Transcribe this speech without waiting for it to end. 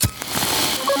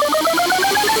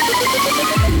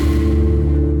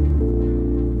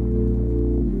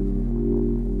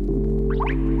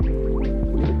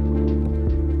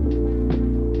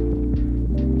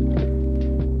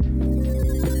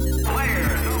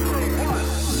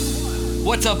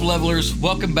What's up, levelers?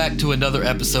 Welcome back to another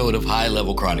episode of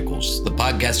Level Chronicles, the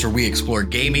podcast where we explore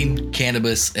gaming,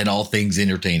 cannabis, and all things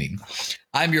entertaining.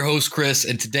 I'm your host, Chris,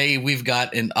 and today we've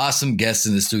got an awesome guest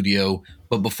in the studio.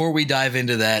 But before we dive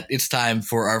into that, it's time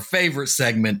for our favorite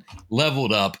segment,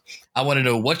 Leveled Up. I want to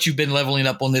know what you've been leveling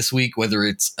up on this week, whether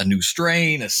it's a new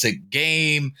strain, a sick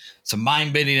game, some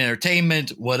mind-bending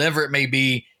entertainment, whatever it may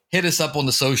be. Hit us up on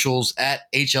the socials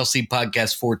at HLC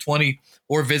Podcast 420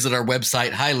 or visit our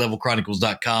website,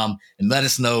 highlevelchronicles.com, and let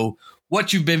us know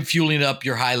what you've been fueling up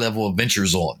your high-level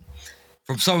adventures on.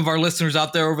 From some of our listeners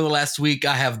out there over the last week,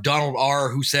 I have Donald R.,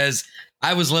 who says,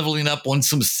 I was leveling up on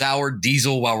some sour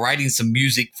diesel while writing some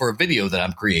music for a video that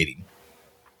I'm creating.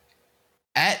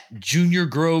 At Junior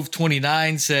Grove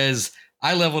 29 says,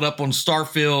 I leveled up on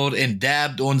Starfield and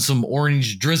dabbed on some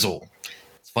orange drizzle.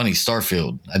 It's funny,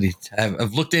 Starfield.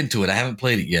 I've looked into it. I haven't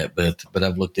played it yet, but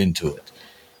I've looked into it.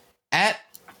 At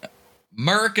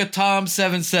America Tom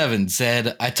 77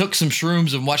 said, I took some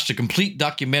shrooms and watched a complete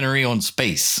documentary on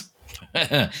space.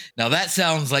 Now that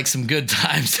sounds like some good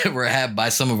times that were had by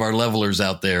some of our levelers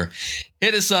out there.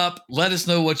 Hit us up. Let us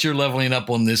know what you're leveling up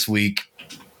on this week.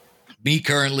 Me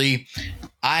currently,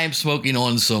 I am smoking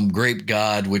on some Grape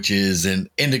God, which is an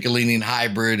indica-leaning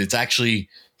hybrid. It's actually,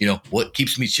 what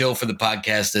keeps me chill for the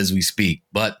podcast as we speak.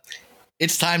 But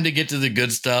it's time to get to the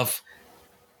good stuff.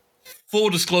 Full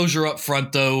disclosure up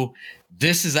front, though,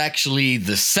 this is actually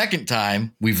the second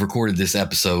time we've recorded this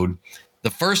episode. The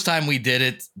first time we did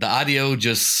it, the audio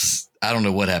just, I don't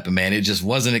know what happened, man. It just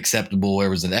wasn't acceptable. It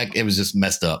was just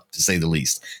messed up, to say the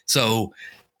least. So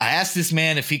I asked this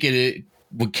man if he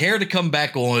would care to come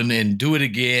back on and do it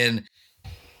again.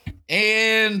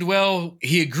 And, well,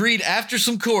 he agreed after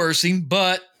some coercing,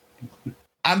 but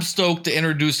I'm stoked to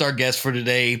introduce our guest for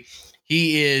today.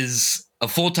 He is a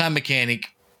full-time mechanic,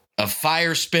 a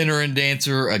fire spinner and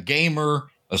dancer, a gamer,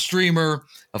 a streamer,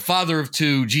 a father of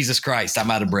two. Jesus Christ,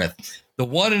 I'm out of breath. The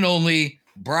one and only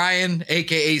Brian,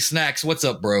 a.k.a. Snacks. What's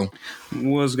up, bro?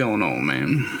 What's going on,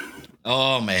 man?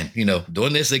 Oh, man,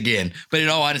 doing this again. But in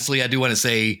all honesty, I do want to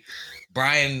say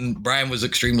Brian was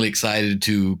extremely excited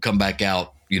to come back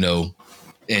out,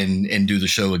 and do the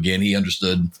show again. He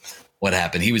understood what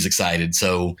happened. He was excited.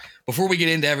 So before we get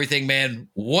into everything, man,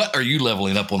 what are you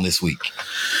leveling up on this week?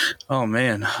 Oh,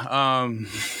 man.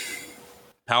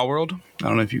 Pal World. I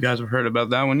don't know if you guys have heard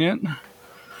about that one yet.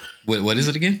 What is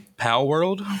it again? Pal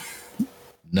World.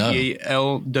 No.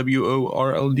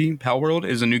 PALWORLD. Pal World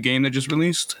is a new game that just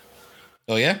released.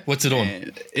 Oh, yeah? What's it on?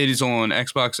 And it is on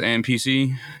Xbox and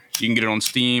PC. You can get it on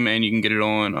Steam and you can get it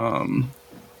on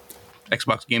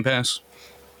Xbox Game Pass.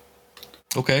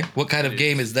 Okay. What kind of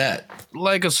game is that?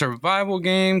 Like a survival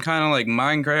game, kind of like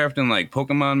Minecraft and like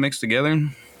Pokemon mixed together.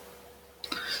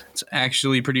 It's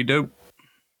actually pretty dope.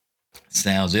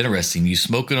 Sounds interesting. You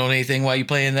smoking on anything while you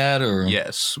playing that, or?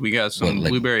 Yes, we got some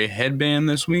blueberry headband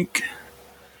this week,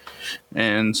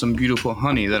 and some beautiful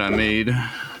honey that I made,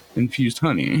 infused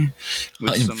honey.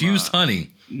 Infused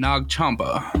honey. Nag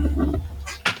Champa.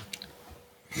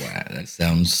 Wow, that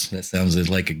sounds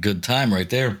like a good time right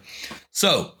there.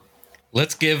 So,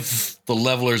 let's give the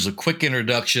levelers a quick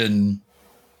introduction.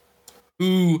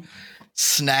 Who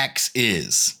Snacks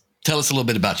is? Tell us a little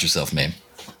bit about yourself, man.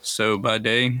 So by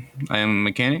day, I am a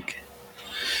mechanic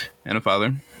and a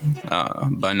father.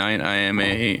 By night, I am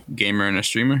a gamer and a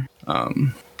streamer. I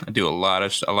do a lot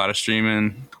of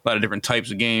streaming, a lot of different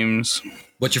types of games.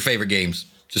 What's your favorite games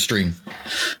to stream?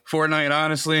 Fortnite,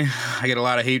 honestly. I get a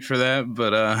lot of hate for that,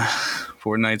 but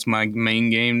Fortnite's my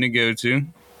main game to go to.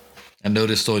 I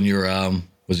noticed on your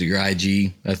was it your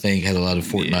IG? I think had a lot of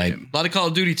Fortnite, yeah. A lot of Call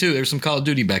of Duty too. There's some Call of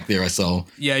Duty back there. I saw.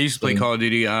 Yeah, I used to play Call of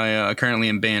Duty. I currently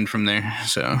am banned from there.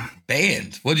 So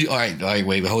banned? All right,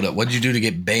 wait, hold up. What did you do to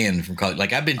get banned from Call of Duty?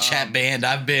 Like I've been chat banned.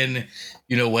 I've been,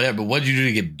 whatever. But what did you do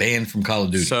to get banned from Call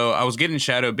of Duty? So I was getting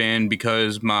shadow banned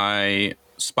because my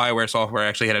spyware software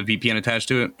actually had a VPN attached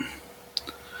to it.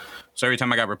 So every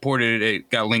time I got reported, it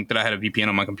got linked that I had a VPN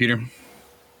on my computer.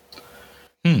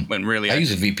 When really, I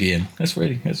use a VPN. That's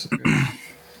ready.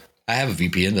 I have a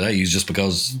VPN that I use just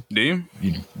because. Do you?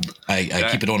 I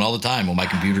keep it on all the time on my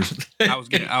computers. I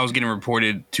was getting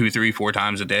reported 2, 3, 4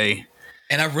 times a day.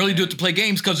 And I really do it to play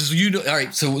games because all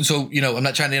right. So I'm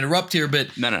not trying to interrupt here,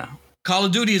 but no. Call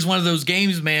of Duty is one of those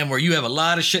games, man, where you have a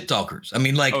lot of shit talkers. I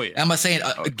mean, like, I'm not saying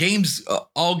games.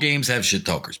 All games have shit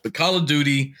talkers, but Call of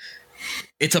Duty,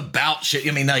 it's about shit.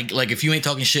 I mean, like if you ain't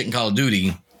talking shit in Call of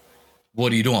Duty,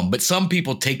 what are you doing? But some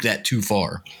people take that too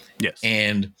far. Yes.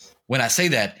 And when I say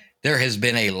that, there has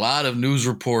been a lot of news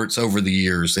reports over the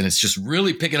years, and it's just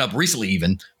really picking up recently,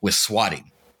 even with swatting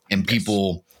and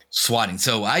people swatting.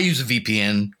 So I use a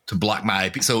VPN to block my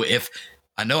IP. So if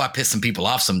I know I piss some people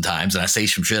off sometimes and I say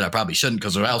some shit I probably shouldn't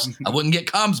because or else I wouldn't get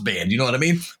comms banned. You know what I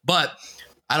mean? But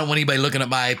I don't want anybody looking at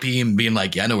my IP and being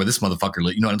like, yeah, I know where this motherfucker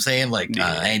lives. You know what I'm saying? Like,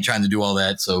 I ain't trying to do all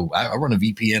that. So I run a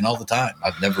VPN all the time.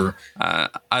 I've never.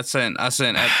 I sent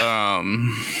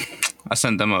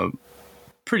them a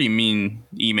pretty mean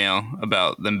email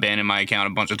about them banning my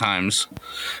account a bunch of times.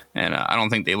 And I don't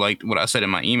think they liked what I said in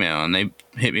my email. And they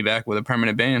hit me back with a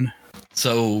permanent ban.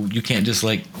 So you can't just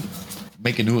like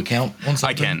make a new account on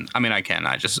something? I can. I can.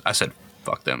 I said,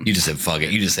 fuck them. You just said, fuck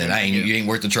it. You just said, you ain't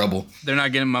worth the trouble. They're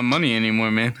not getting my money anymore,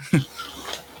 man.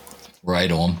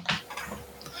 Right on.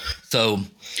 So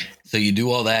you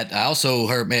do all that. I also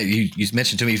heard, man, you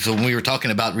mentioned to me, so when we were talking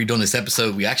about redoing this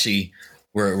episode, we actually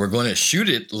we're going to shoot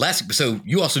it last. So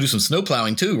you also do some snow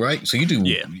plowing too, right? So you do,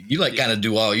 you like kind of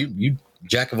do all, you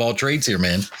jack of all trades here,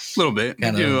 man. A little bit.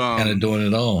 Kind of doing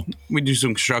it all. We do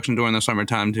some construction during the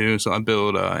summertime too. So I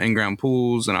build in-ground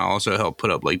pools, and I also help put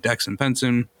up like decks and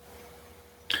fencing.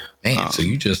 Man, so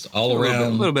you just all around. A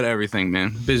little bit of everything,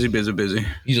 man. Busy.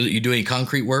 You do any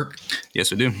concrete work?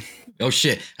 Yes, I do. Oh,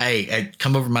 shit. Hey,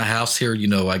 come over to my house here. You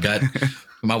know, I got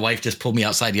my wife just pulled me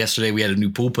outside yesterday. We had a new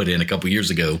pool put in a couple years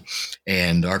ago,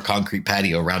 and our concrete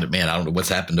patio around it, man, I don't know what's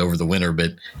happened over the winter,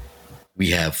 but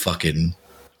we have fucking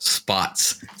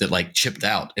spots that like chipped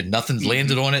out and nothing's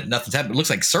landed on it. Nothing's happened. It looks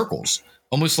like circles,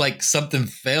 almost like something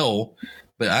fell.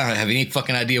 But I don't have any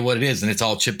fucking idea what it is, and it's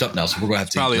all chipped up now. So we're gonna have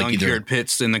to probably like uncured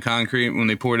pits in the concrete when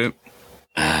they poured it.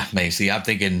 Maybe. See, I'm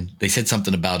thinking they said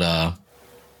something about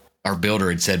our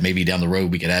builder had said maybe down the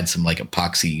road we could add some like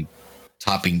epoxy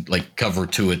topping, like cover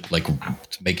to it, like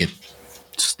to make it.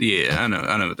 Yeah, I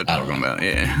know what they're talking about.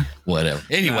 Yeah, whatever.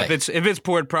 Anyway, if it's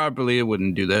poured properly, it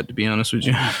wouldn't do that. To be honest with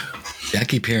you, yeah, I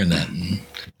keep hearing that.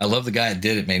 I love the guy that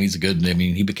did it, man. He's a good. I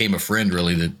mean, he became a friend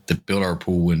really that built our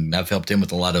pool, and I've helped him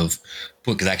with a lot of.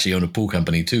 Because I actually own a pool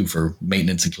company too for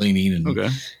maintenance and cleaning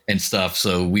and stuff.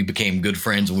 So we became good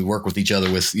friends, and we work with each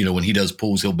other. With when he does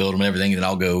pools, he'll build them and everything, and then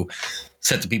I'll go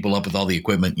set the people up with all the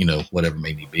equipment, whatever it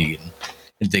may be,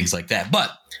 and things like that.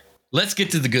 But let's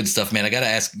get to the good stuff, man. I got to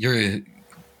ask.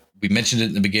 We mentioned it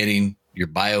in the beginning. Your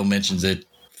bio mentions it.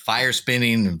 Fire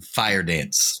spinning and fire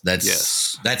dance.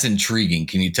 That's intriguing.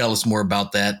 Can you tell us more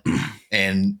about that?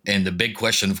 And the big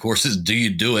question, of course, is do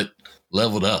you do it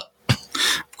leveled up?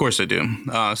 Of course I do.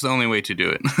 It's the only way to do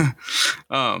it.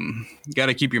 You got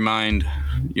to keep your mind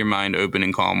open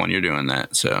and calm when you're doing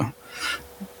that. So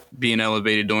being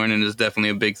elevated during it is definitely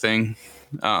a big thing.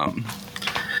 How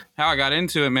I got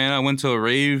into it, man, I went to a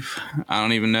rave, I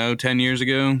don't even know, 8 years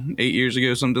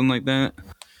ago, something like that.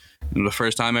 It was the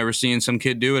first time ever seeing some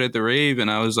kid do it at the rave, and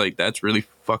I was like, that's really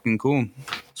fucking cool.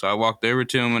 So I walked over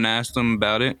to him and asked him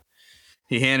about it.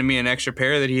 He handed me an extra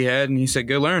pair that he had, and he said,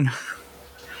 go learn.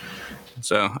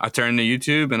 So I turned to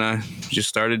YouTube, and I just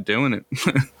started doing it.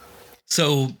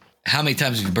 So how many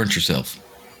times have you burnt yourself?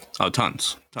 Oh,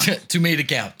 tons. Too many to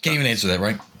count. Can't even answer that,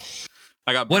 right?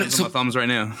 I got burns on my thumbs right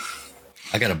now.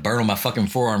 I got a burn on my fucking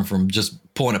forearm from just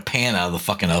pulling a pan out of the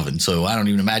fucking oven. So I don't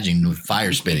even imagine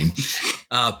fire spinning.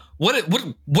 What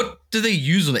do they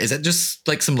use on that? Is that just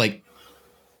like some like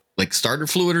starter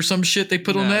fluid or some shit they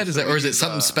put on that? Is it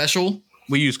something special?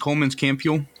 We use Coleman's camp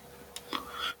fuel.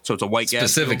 So it's a white gas.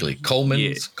 Specifically,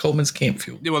 Coleman's camp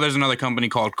fuel. Well, there's another company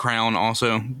called Crown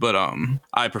also, but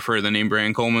I prefer the name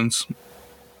brand Coleman's.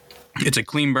 It's a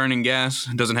clean burning gas.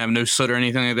 It doesn't have no soot or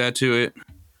anything like that to it.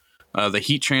 The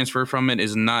heat transfer from it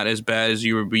is not as bad as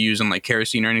you would be using like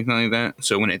kerosene or anything like that.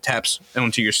 So when it taps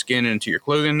onto your skin and into your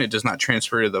clothing, it does not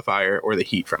transfer to the fire or the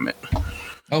heat from it.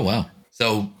 Oh, wow.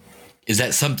 So is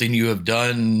that something you have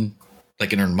done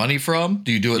like and earn money from?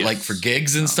 Do you do it like for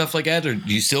gigs and stuff like that? Or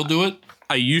do you still do it?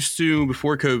 I used to,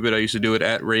 before COVID, I used to do it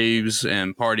at raves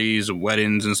and parties,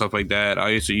 weddings and stuff like that. I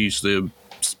used to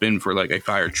spin for like a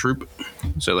fire troop.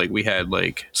 So like we had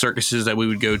like circuses that we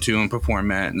would go to and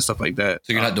perform at and stuff like that.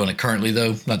 So you're not doing it currently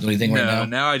though? Not doing anything right now?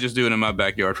 Now I just do it in my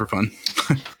backyard for fun.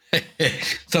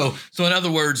 So in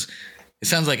other words, it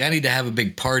sounds like I need to have a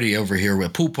big party over here, a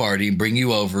pool party, bring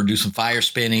you over, do some fire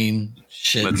spinning,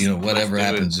 shit, whatever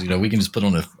happens, we can just put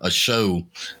on a show.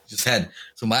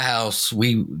 So my house,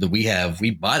 we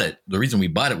bought it. The reason we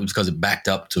bought it was because it backed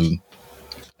up to,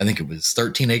 I think it was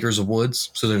 13 acres of woods.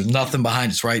 So there's nothing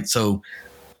behind us, right? So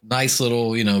nice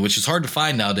little, which is hard to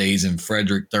find nowadays in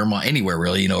Frederick, Thermont, anywhere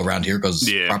really, around here because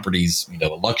property's, a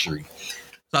luxury.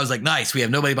 So I was like, nice, we have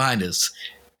nobody behind us.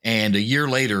 And a year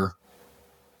later,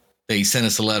 they sent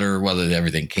us a letter,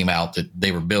 everything came out that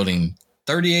they were building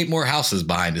 38 more houses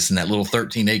behind us in that little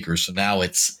 13 acres. So now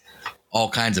it's all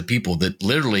kinds of people that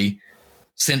literally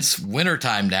since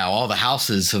wintertime now, all the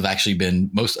houses have actually been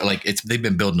they've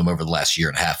been building them over the last year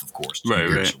and a half, of course, 2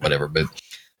 years, whatever.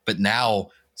 But now,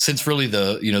 since really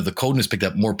the coldness picked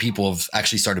up, more people have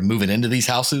actually started moving into these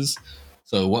houses.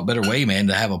 So what better way, man,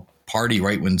 to have a party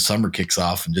right when summer kicks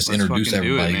off and just introduce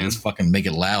everybody. Let's fucking make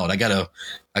it loud. I got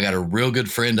a real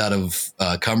good friend out of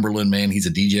Cumberland, man. He's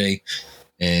a DJ,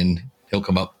 and he'll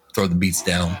come up, throw the beats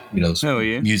down,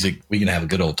 music. We can have a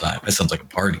good old time. That sounds like a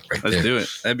party right there. Let's do it.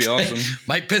 That'd be awesome.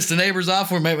 Might piss the neighbors off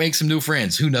or might make some new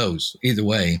friends. Who knows? Either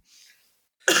way.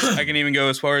 I can even go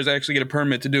as far as actually get a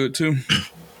permit to do it too.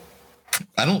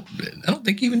 I don't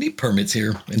think you even need permits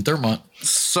here in Thurmont.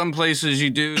 Some places you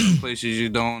do, some places you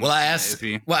don't. Well, I asked.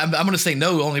 Well, I'm going to say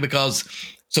no only because.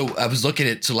 So I was looking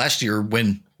at last year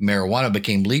when marijuana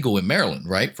became legal in Maryland,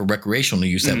 right, for recreational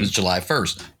use. That was July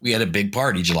 1st. We had a big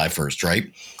party July 1st, right,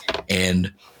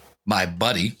 and my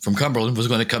buddy from Cumberland was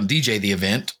going to come DJ the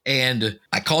event, and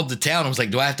I called the town. I was like,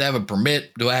 do I have to have a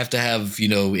permit? Do I have to have,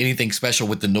 anything special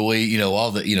with the noise,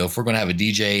 all the, if we're going to have a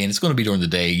DJ and it's going to be during the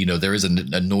day, there is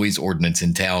a noise ordinance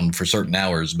in town for certain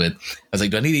hours. But I was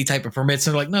like, do I need any type of permits?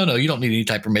 And they're like, no, you don't need any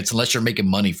type of permits unless you're making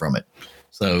money from it.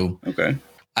 So okay.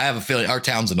 I have a feeling our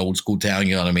town's an old school town.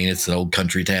 You know what I mean? It's an old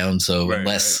country town. So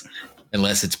unless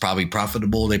it's probably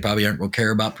profitable, they probably aren't going to care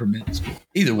about permits.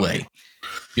 Either way.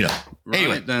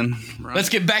 Anyway, then let's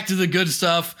get back to the good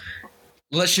stuff.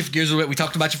 Let's shift gears a little bit. We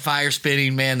talked about your fire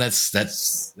spinning, man. That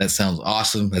sounds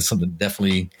awesome. That's something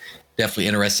definitely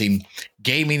interesting.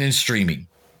 Gaming and streaming.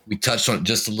 We touched on it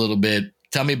just a little bit.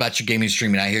 Tell me about your gaming and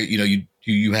streaming. I hear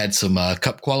you had some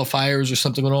cup qualifiers or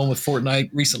something going on with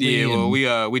Fortnite recently. Yeah,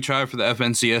 well, we tried for the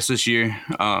FNCS this year.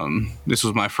 This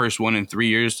was my first one in 3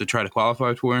 years to try to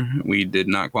qualify for. We did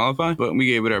not qualify, but we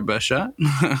gave it our best shot.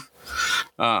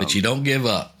 But you don't give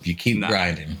up. You keep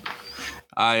grinding.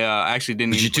 I actually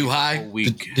didn't. Was you too high?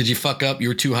 Did you fuck up? You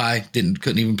were too high.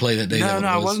 Couldn't even play that day. No,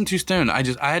 I wasn't too stoned. I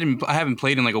haven't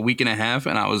played in like a week and a half,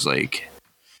 and I was like,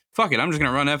 fuck it, I'm just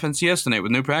gonna run FNCS tonight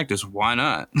with no practice. Why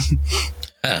not?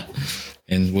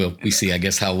 And we see, I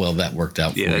guess, how well that worked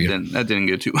out for you. Yeah, that didn't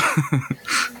go too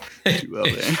well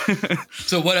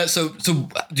there. So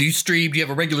do you stream? Do you have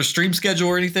a regular stream schedule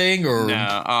or anything? Or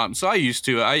no. So I used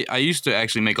to. I used to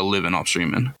actually make a living off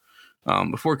streaming.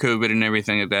 Before COVID and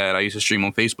everything like that, I used to stream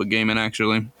on Facebook gaming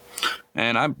actually,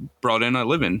 and I brought in a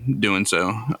living doing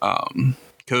so.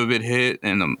 COVID hit,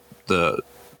 and the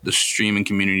streaming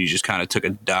community just kind of took a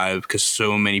dive because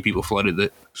so many people flooded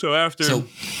it. So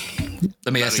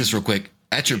let me ask this real quick.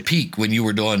 At your peak, when you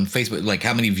were doing Facebook, like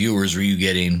how many viewers were you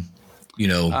getting?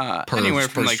 Anywhere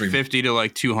from like stream? 50 to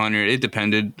like 200. It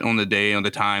depended on the day, on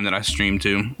the time that I streamed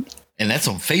to. And that's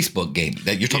on Facebook game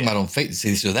that you're talking about on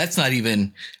Facebook. So that's not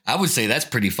even, I would say that's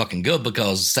pretty fucking good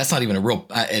because that's not even a real,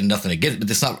 and nothing against it, but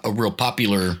it's not a real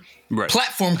popular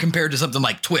platform compared to something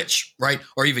like Twitch, right?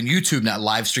 Or even YouTube, not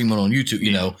live streaming on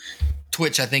YouTube,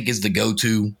 Twitch, I think, is the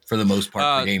go-to for the most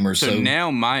part for gamers. So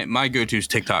now my go-to is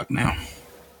TikTok now.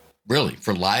 Really?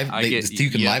 For live? You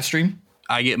can live stream?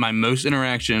 I get my most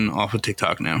interaction off of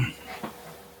TikTok now.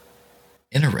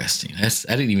 Interesting. I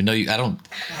didn't even know you.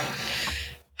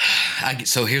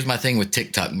 So here's my thing with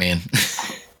TikTok, man.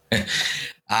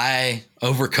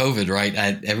 Over COVID,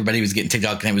 right? Everybody was getting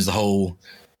TikTok, and it was the whole.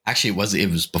 Actually, it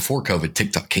was before COVID.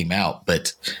 TikTok came out,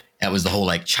 but that was the whole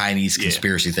like Chinese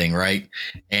conspiracy thing, right?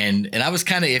 And I was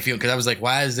kind of iffy because I was like,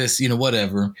 why is this?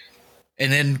 Whatever.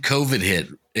 And then COVID hit,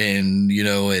 and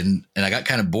and I got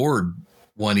kind of bored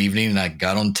one evening, and I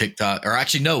got on TikTok. Or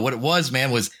actually, no, what it was,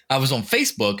 man, was I was on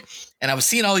Facebook. And I was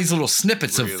seeing all these little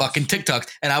snippets of fucking TikToks,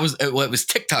 and it was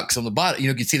TikToks on the bottom.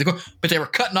 You could see but they were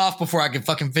cutting off before I could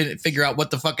fucking figure out what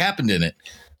the fuck happened in it.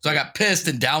 So I got pissed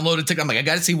and downloaded TikTok. I'm like, I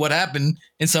got to see what happened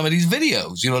in some of these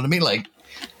videos. You know what I mean? Like,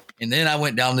 and then I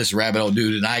went down this rabbit hole,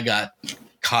 dude, and I got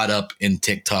caught up in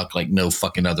TikTok like no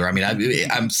fucking other. I mean,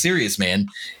 I'm serious, man.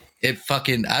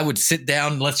 I would sit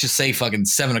down, let's just say fucking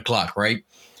 7:00, right?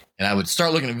 And I would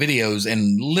start looking at videos,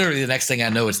 and literally the next thing I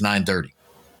know, it's 9:30.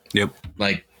 Yep.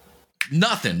 Like.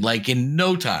 Nothing, like in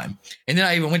no time. And then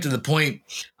I even went to the point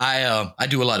I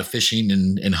do a lot of fishing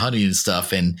and hunting and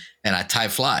stuff, and I tie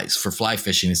flies for fly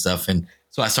fishing and stuff. And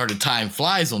so I started tying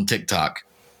flies on TikTok,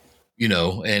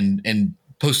 and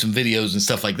posting videos and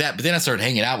stuff like that. But then I started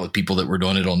hanging out with people that were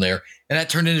doing it on there, and that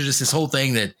turned into just this whole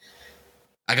thing that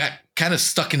I got kind of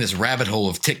stuck in this rabbit hole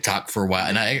of TikTok for a while.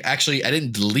 And I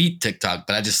didn't delete TikTok,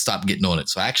 but I just stopped getting on it.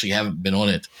 So I actually haven't been on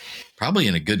it probably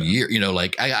in a good year.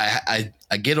 Like I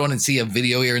get on and see a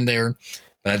video here and there,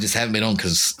 but I just haven't been on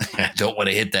because I don't want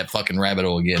to hit that fucking rabbit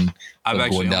hole again. I've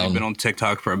actually only been on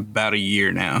TikTok for about a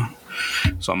year now,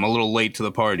 so I'm a little late to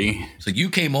the party. So you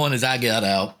came on as I got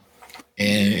out,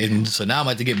 And so now I'm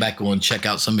about to get back on, check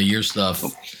out some of your stuff.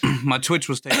 My Twitch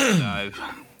was taking a dive.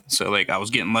 So, like, I was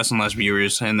getting less and less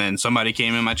viewers. And then somebody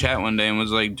came in my chat one day and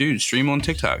was like, dude, stream on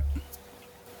TikTok.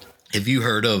 Have you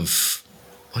heard of,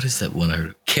 what is that one I heard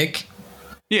of? Kick?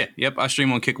 Yeah, yep. I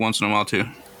stream on Kick once in a while, too.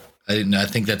 I didn't know. I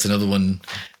think that's another one.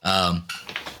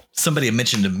 Somebody had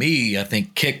mentioned to me, I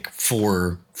think, Kick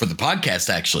for the podcast,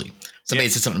 actually. Somebody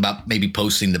said something about maybe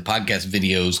posting the podcast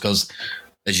videos because,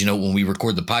 as you know, when we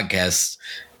record the podcast,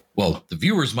 well, the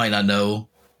viewers might not know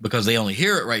because they only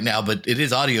hear it right now, but it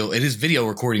is audio. It is video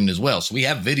recording as well. So we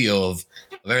have video of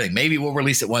everything. Maybe we'll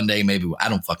release it one day. Maybe I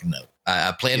don't fucking know.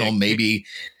 I plan on maybe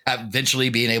eventually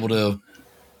being able to,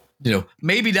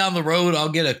 maybe down the road I'll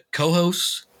get a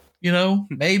co-host,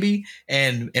 maybe.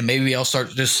 And maybe I'll start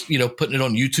just, putting it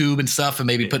on YouTube and stuff and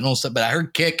maybe putting on stuff. But I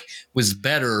heard Kick was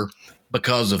better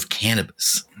because of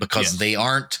cannabis, because they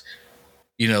aren't,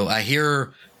 I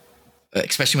hear,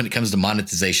 especially when it comes to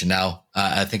monetization now,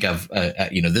 I think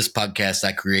this podcast,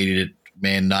 I created it,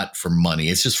 man, not for money.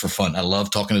 It's just for fun. I love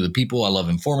talking to the people. I love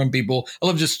informing people. I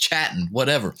love just chatting,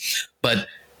 whatever. But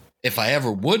if I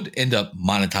ever would end up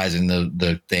monetizing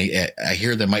the thing, I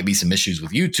hear there might be some issues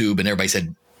with YouTube, and everybody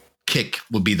said Kick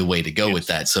would be the way to go with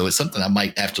that. So it's something I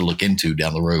might have to look into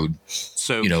down the road.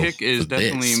 So Kick is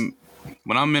definitely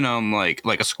when I'm in like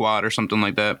a squad or something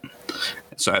like that.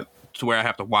 So to where I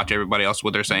have to watch everybody else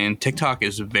what they're saying. TikTok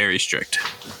is very strict.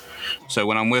 So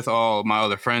when I'm with all my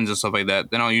other friends and stuff like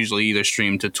that, then I'll usually either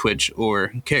stream to Twitch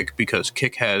or Kick because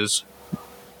Kick has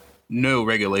no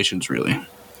regulations really.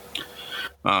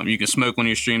 You can smoke when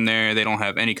you stream there. They don't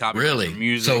have any copyright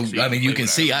music. So I mean, you can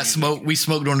see we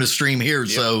smoked on the stream here. Yep.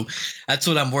 So that's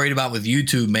what I'm worried about with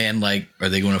YouTube, man. Like, are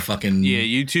they going to fucking... Yeah,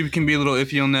 YouTube can be a little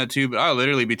iffy on that too, but I'll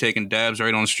literally be taking dabs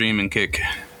right on stream and Kick.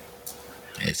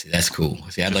 Yeah, see, that's cool.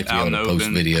 See, I'd like to be able to post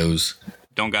videos.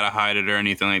 Don't got to hide it or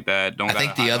anything like that. I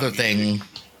think the other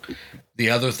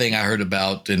thing I heard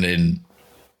about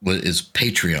is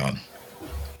Patreon.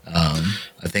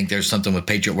 I think there's something with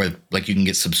Patreon where like you can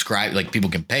get subscribed, like people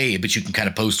can pay, but you can kind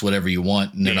of post whatever you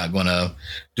want and they're not going to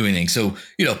do anything. So,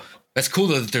 that's cool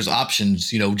though that there's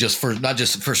options, not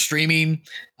just for streaming,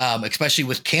 especially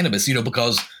with cannabis,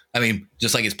 because I mean,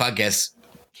 just like it's podcasts,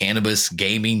 cannabis,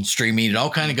 gaming, streaming, it all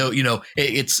kind of go,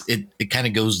 it kind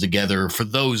of goes together for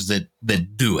those that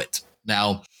do it.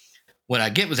 Now, what I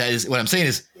get with that is what I'm saying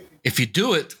is if you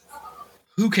do it,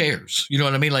 who cares? You know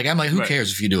what I mean? Like, I'm like, who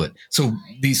cares if you do it? So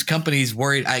these companies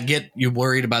worried, I get you're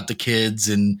worried about the kids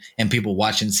and people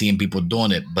watching, seeing people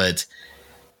doing it. But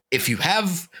if you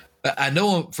have, I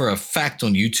know for a fact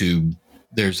on YouTube,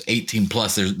 there's 18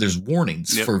 plus, there's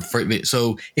warnings for,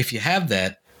 so if you have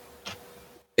that,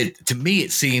 to me,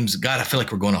 it seems, God, I feel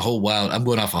like we're going I'm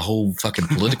going off a whole fucking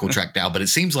political track now, but it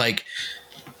seems like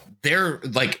they're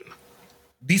like,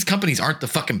 these companies aren't the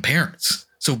fucking parents.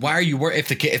 So why are you worried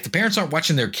if the parents aren't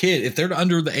watching their kid, if they're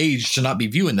under the age to not be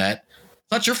viewing that,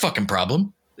 it's not your fucking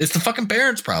problem. It's the fucking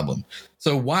parents' problem.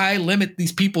 So why limit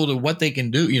these people to what they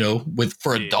can do,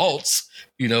 for adults,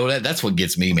 that's what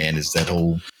gets me, man, is that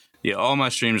whole. Yeah. All my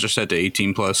streams are set to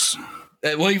 18 plus.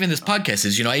 Well, even this podcast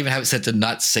is, I even have it set to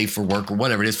not safe for work or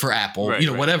whatever it is for Apple,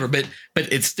 whatever. But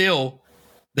it's still,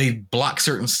 they block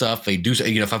certain stuff. They do,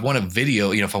 if I want a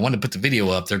video, if I want to put the video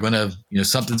up, they're going to,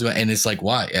 something's going to, and it's like,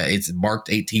 why? It's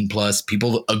marked 18 plus.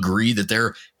 People agree that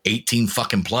they're 18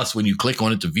 fucking plus when you click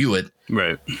on it to view it.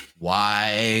 Right.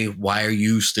 Why are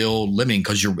you still limiting?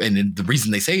 Because and the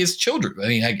reason they say is children. I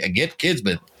mean, I get kids,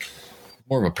 but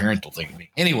more of a parental thing to me.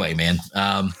 Anyway, man.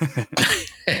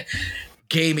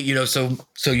 Gaming, so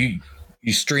you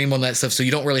stream on that stuff, so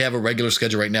you don't really have a regular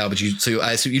schedule right now, but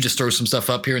I assume you just throw some stuff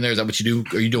up here and there. Is that what you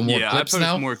do? Are you doing more clips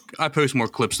now? I post more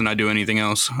clips than I do anything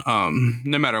else.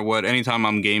 No matter what, anytime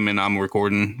I'm gaming, I'm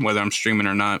recording, whether I'm streaming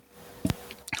or not.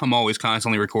 I'm always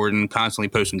constantly recording, constantly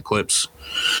posting clips.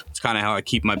 It's kind of how I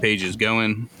keep my pages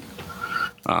going.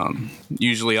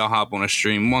 Usually I'll hop on a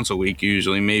stream once a week,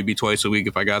 usually maybe twice a week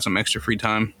if I got some extra free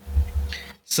time.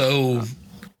 So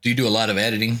do you do a lot of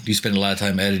editing? Do you spend a lot of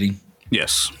time editing?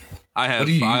 Yes. I have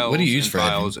what do you use for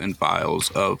files and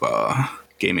files of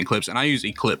gaming clips, and I use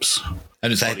Eclipse. I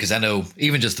just say because I know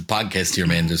even just the podcast here,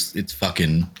 man, it's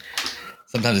fucking.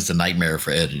 Sometimes it's a nightmare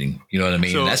for editing. You know what I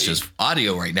mean? So, that's just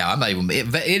audio right now. I'm not even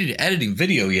editing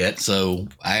video yet, so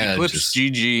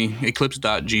Eclipse.gd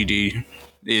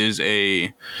is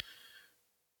a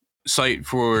site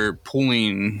for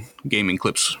pulling gaming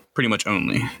clips pretty much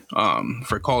only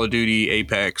for Call of Duty,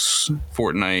 Apex,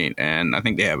 Fortnite, and I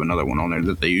think they have another one on there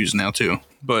that they use now too.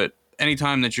 But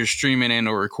anytime that you're streaming and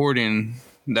or recording,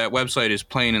 that website is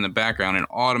playing in the background and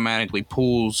automatically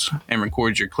pulls and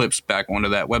records your clips back onto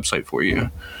that website for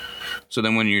you. So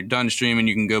then when you're done streaming,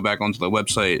 you can go back onto the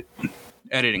website,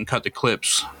 edit and cut the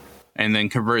clips, and then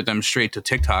convert them straight to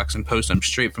TikToks and post them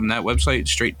straight from that website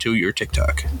straight to your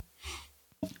TikTok.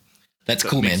 That's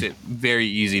cool, man. It makes it very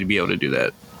easy to be able to do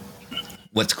that.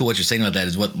 What's cool, what you're saying about that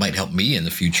is what might help me in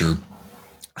the future.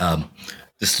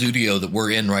 The studio that we're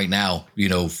in right now,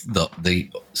 the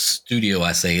studio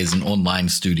I say is an online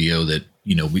studio that,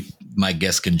 my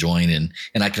guests can join and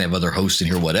I can have other hosts in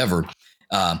here, whatever.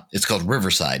 It's called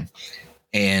Riverside.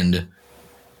 And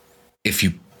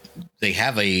they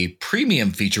have a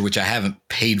premium feature, which I haven't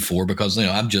paid for because,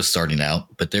 I'm just starting out,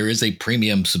 but there is a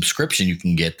premium subscription you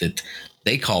can get that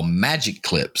they call Magic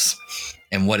Clips.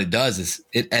 And what it does is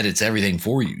it edits everything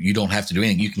for you. You don't have to do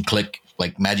anything. You can click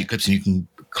like Magic Clips and you can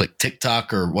click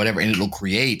TikTok or whatever, and it'll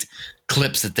create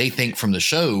clips that they think from the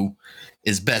show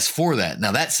is best for that.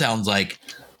 Now that sounds like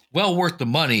well worth the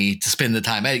money to spend the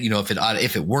time edit,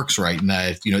 if it works right. And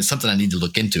it's something I need to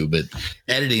look into, but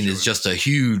editing is just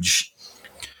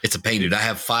it's a pain, dude. I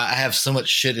have so much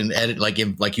shit in edit, like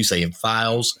you say, in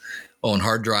files on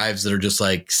hard drives that are just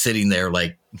like sitting there,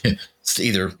 like it's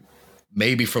either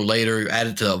maybe for later, add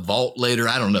it to a vault later.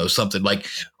 I don't know, something like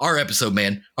our episode,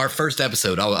 man, our first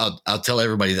episode. I'll tell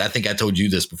everybody. I think I told you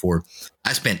this before.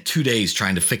 I spent 2 days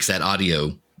trying to fix that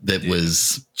audio that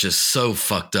was just so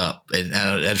fucked up. And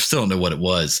I still don't know what it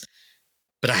was,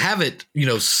 but I have it,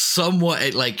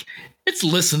 somewhat like it's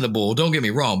listenable. Don't get me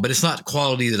wrong, but it's not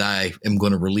quality that I am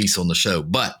going to release on the show.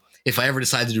 But if I ever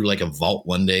decide to do like a vault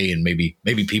one day and maybe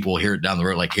people will hear it down the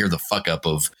road, like hear the fuck up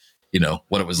of,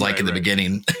 what it was like in the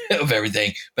beginning of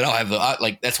everything. But I'll have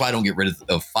that's why I don't get rid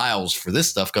of files for this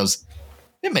stuff, because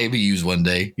it may be used one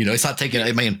day. It's not taking,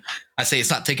 I say it's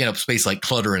not taking up space like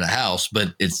clutter in a house,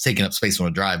 but it's taking up space on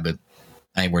a drive. But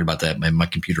I ain't worried about that, man. My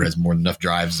computer has more than enough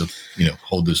drives to,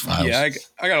 hold those files. Yeah,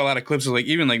 I got a lot of clips of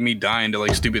even me dying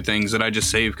to stupid things that I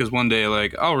just save, because one day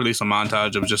I'll release a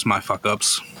montage of just my fuck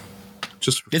ups.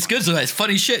 It's good. So it's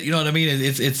funny shit. You know what I mean?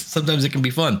 It's sometimes it can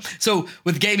be fun. So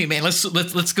with gaming, man,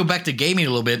 let's go back to gaming a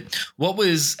little bit.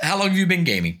 How long have you been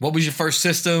gaming? What was your first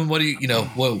system? What do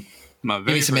whoa. My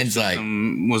very first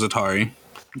system was Atari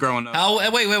growing up.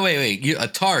 Wait.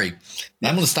 Atari.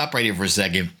 I'm going to stop right here for a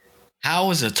second. How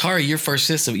was Atari your first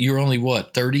system? You were only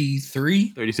what, 33?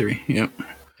 33. Yep.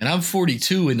 And I'm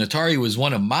 42, and Atari was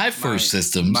one of my first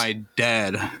systems. My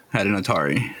dad had an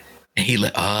Atari. And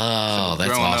that's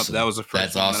awesome. That was the first.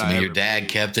 That's awesome. And your dad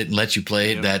kept it and let you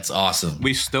play it. Yep. That's awesome.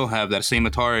 We still have that same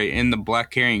Atari in the black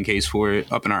carrying case for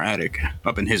it up in our attic,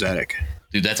 up in his attic.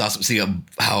 Dude, that's awesome. See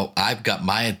how I've got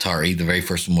my Atari. The very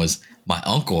first one was my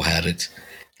uncle had it,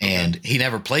 and he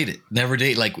never played it. Never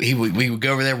did. We would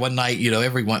go over there one night,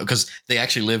 everyone, because they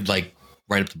actually lived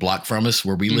right up the block from us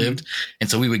where we lived, and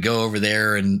so we would go over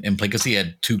there and play, because he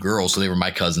had 2 girls, so they were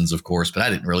my cousins, of course. But I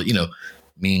didn't really,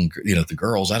 me and the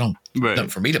girls, I don't nothing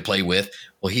for me to play with.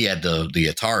 Well, he had the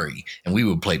Atari, and we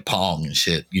would play Pong and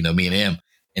shit, me and him.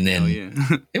 And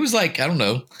then it was I don't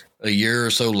know, a year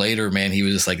or so later, man, he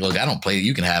was just like, look, I don't play it.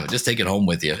 You can have it. Just take it home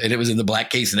with you. And it was in the black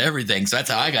case and everything. So that's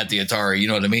how I got the Atari. You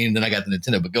know what I mean? And then I got the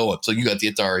Nintendo. But go up. So you got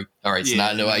the Atari. All right. So now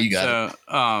I know how you got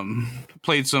it.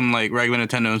 Played some regular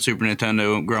Nintendo and Super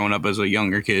Nintendo growing up as a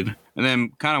younger kid. And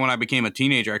then kind of when I became a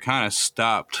teenager, I kind of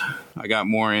stopped. I got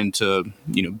more into,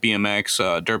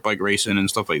 BMX, dirt bike racing and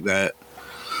stuff like that.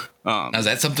 Now, is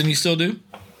that something you still do?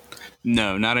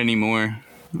 No, not anymore.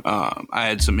 I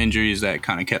had some injuries that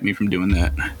kind of kept me from doing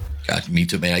that. God, me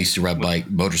too, man. I used to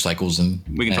ride motorcycles, and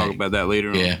we can talk about that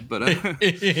later on. But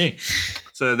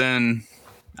so then,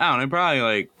 I don't know,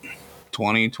 probably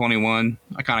 20, 21,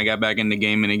 I kind of got back into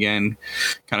gaming again.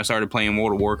 Kind of started playing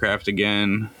World of Warcraft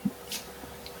again.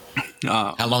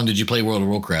 How long did you play World of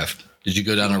Warcraft? Did you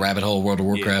go down a rabbit hole of World of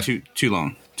Warcraft? Yeah, too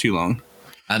long.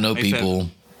 I know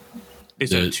people.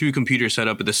 It's 2 computers set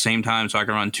up at the same time, so I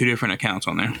can run 2 different accounts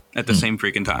on there at the same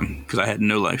freaking time, because I had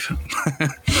no life.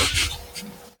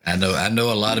 I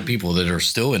know a lot of people that are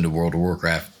still into World of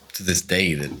Warcraft to this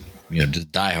day that,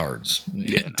 just diehards,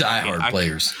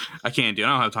 players. I can't do it. I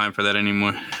don't have time for that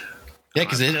anymore. Yeah,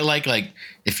 because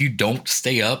if you don't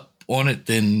stay up on it,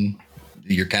 then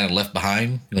you're kind of left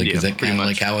behind. Is that kind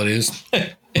of how it is?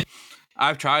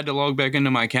 I've tried to log back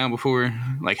into my account before.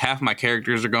 Half my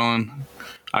characters are gone.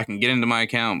 I can get into my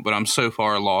account, but I'm so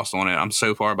far lost on it. I'm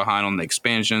so far behind on the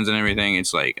expansions and everything.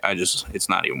 It's it's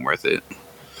not even worth it.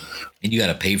 And you got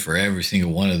to pay for every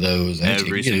single one of those.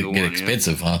 Every single one,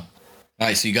 expensive, huh? All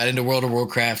right, so you got into World of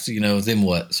Warcraft. Then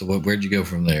what? So where'd you go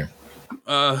from there?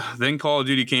 Then Call of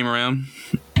Duty came around.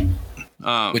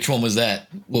 Which one was that?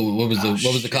 What was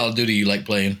the Call of Duty you like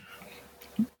playing?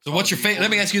 So what's your favorite?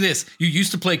 Let me ask you this. You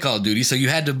used to play Call of Duty, so you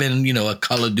had to have been, a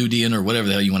Call of Dutyan or whatever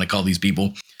the hell you want to call these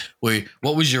people.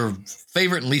 What was your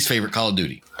favorite and least favorite Call of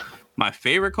Duty? My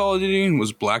favorite Call of Duty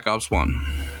was Black Ops 1.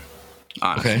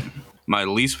 Honestly. Okay. My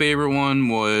least favorite one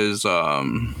was, I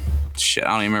don't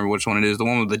even remember which one it is. The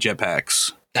one with the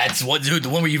jetpacks. That's what, dude. The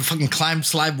one where you fucking climb,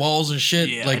 slide walls and shit.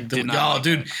 Yeah,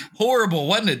 dude, horrible,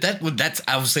 wasn't it? That's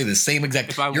I would say the same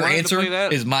exact. Your answer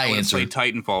is my answer. Play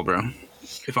Titanfall, bro.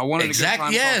 If I wanted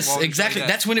exactly, exactly.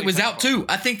 That's when it was out too.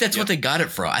 I think that's what they got it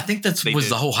from. I think that was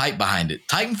the whole hype behind it.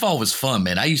 Titanfall was fun,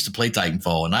 man. I used to play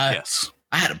Titanfall, and I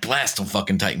had a blast on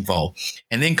fucking Titanfall.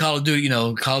 And then Call of Duty,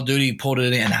 Call of Duty pulled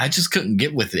it in, and I just couldn't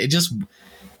get with it. It just.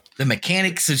 The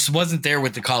mechanics just wasn't there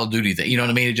with the Call of Duty thing. You know what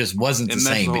I mean? It just wasn't the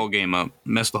same. It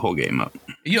messed the whole game up.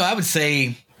 I would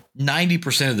say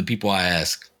 90% of the people I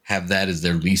ask have that as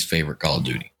their least favorite Call of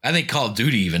Duty. I think Call of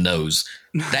Duty even knows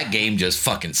that game just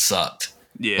fucking sucked.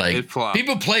 Yeah, it flopped.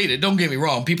 People played it. Don't get me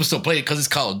wrong. People still played it because it's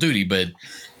Call of Duty, but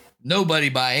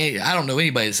nobody I don't know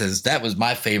anybody that says that was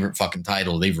my favorite fucking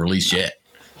title they've released yet.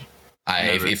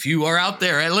 If you are out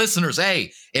there, listeners,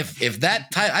 hey, if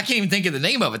that title, I can't even think of the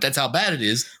name of it. That's how bad it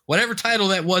is. Whatever title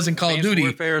that was in Call of Duty,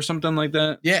 Warfare or something like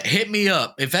that. Yeah, hit me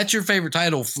up if that's your favorite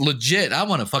title. Legit, I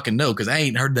want to fucking know because I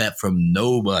ain't heard that from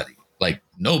nobody. Like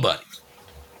nobody.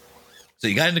 So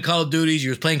you got into Call of Duties. You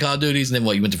were playing Call of Duties, and then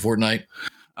what? You went to Fortnite.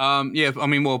 Yeah. I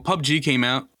mean, well, PUBG came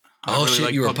out. Oh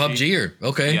shit, you were a PUBGer.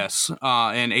 Okay. Yes.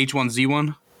 And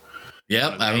H1Z1.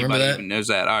 Yep, I remember that. Even knows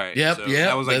that. All right. Yep, so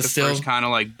that was like the first kind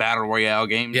of like battle royale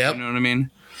game. Yep. You know what I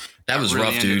mean? That was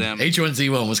rough, dude.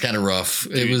 H1Z1 was kind of rough.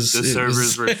 Dude, the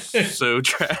servers were so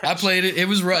trash. I played it. It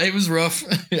was rough.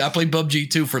 I played PUBG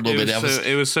too for a little bit.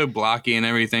 It was so blocky and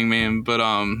everything, man. But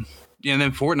yeah, and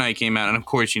then Fortnite came out, and of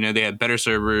course, they had better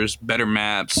servers, better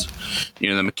maps.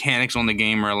 The mechanics on the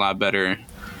game are a lot better.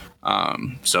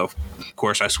 So of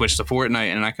course, I switched to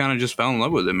Fortnite, and I kind of just fell in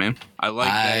love with it, man. I like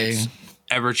that.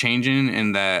 Ever changing,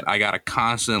 and that I gotta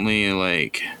constantly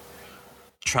like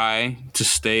try to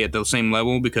stay at the same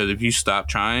level, because if you stop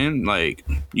trying, like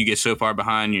you get so far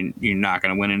behind, you're not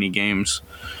gonna win any games.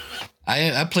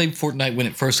 I played Fortnite when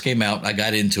it first came out. I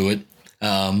got into it.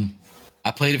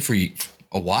 I played it for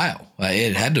a while.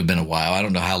 It had to have been a while. I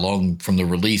don't know how long from the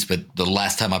release, but the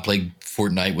last time I played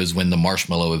Fortnite was when the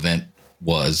Marshmallow event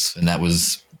was, and that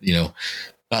was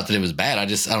not that it was bad. I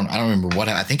don't remember what.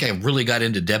 I think I really got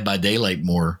into Dead by Daylight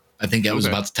more. I think that was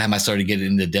about the time I started getting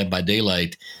into Dead by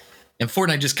Daylight, and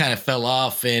Fortnite just kind of fell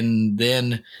off. And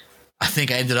then I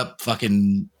think I ended up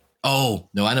fucking. Oh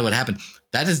no, I know what happened.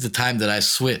 That is the time that I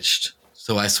switched.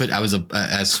 So I switched.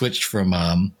 I switched from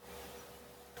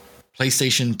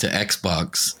PlayStation to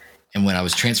Xbox. And when I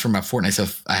was transferring my Fortnite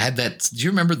stuff, I had that. Do you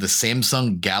remember the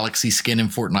Samsung Galaxy skin in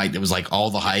Fortnite that was like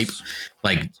all the hype?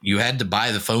 Like you had to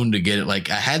buy the phone to get it. Like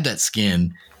I had that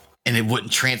skin and it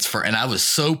wouldn't transfer. And I was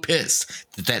so pissed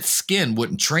that skin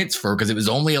wouldn't transfer because it was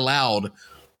only allowed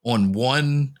on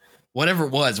one, whatever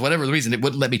it was, whatever the reason, it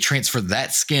wouldn't let me transfer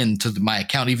that skin to my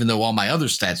account, even though all my other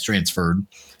stats transferred.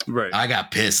 Right. I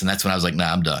got pissed. And that's when I was like,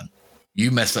 nah, I'm done. You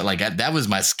messed up. Like that was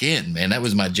my skin, man. That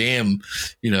was my jam.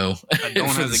 I don't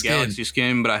have the Galaxy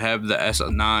skin, but I have the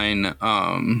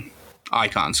S9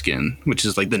 icon skin, which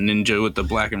is like the ninja with the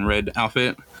black and red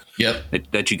outfit. Yep.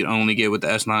 That you can only get with the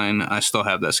S9. I still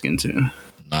have that skin too.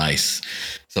 Nice.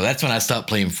 So that's when I stopped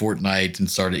playing Fortnite and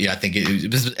started. Yeah, I think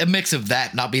it was a mix of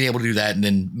that, not being able to do that, and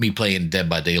then me playing Dead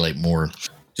by Daylight more.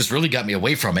 Just really got me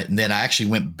away from it. And then I actually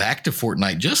went back to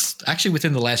Fortnite just actually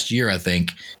within the last year, I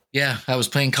think. Yeah, I was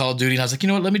playing Call of Duty and I was like, you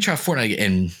know what? Let me try Fortnite.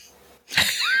 And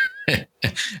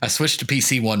I switched to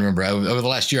PC one. Remember, over the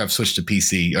last year, I've switched to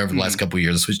PC. Over the last couple of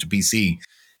years, I switched to PC.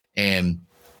 And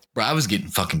bro, I was getting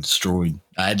fucking destroyed.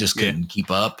 I just couldn't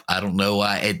keep up. I don't know.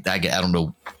 I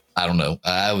don't know.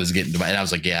 I was getting, and I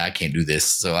was like, yeah, I can't do this.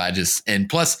 So and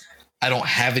plus, I don't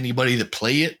have anybody to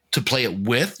play it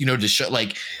with, to show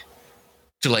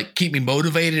to keep me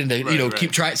motivated and to,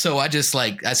 keep trying. So I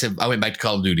said, I went back to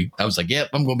Call of Duty. I was like, yep,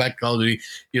 I'm going back to Call of Duty.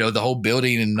 The whole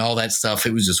building and all that stuff.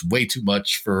 It was just way too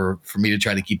much for me to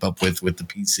try to keep up with the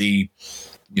PC,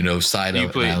 side of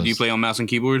it. Do you play on mouse and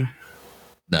keyboard?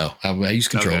 No, I use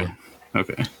controller.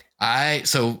 Okay. I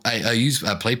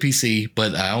play PC,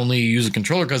 but I only use a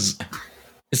controller because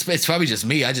it's probably just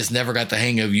me. I just never got the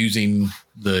hang of using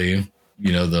the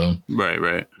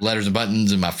right letters and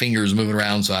buttons and my fingers moving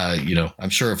around. So I'm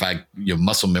sure if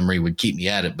muscle memory would keep me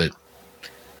at it, but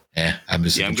I'm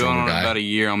just I'm going on guy. About a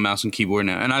year on mouse and keyboard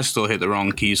now, and I still hit the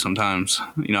wrong keys sometimes.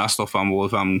 I still fumble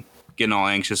if I'm getting all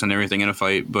anxious and everything in a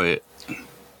fight, but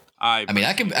I mean,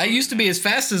 I used to be as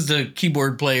fast as the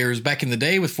keyboard players back in the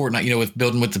day with Fortnite, with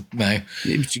building with my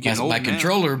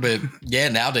controller. But yeah,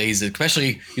 nowadays,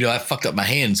 especially, I fucked up my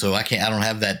hand, so I don't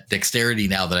have that dexterity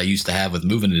now that I used to have with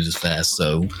moving it as fast.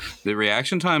 So the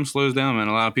reaction time slows down, man.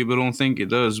 A lot of people don't think it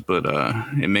does, but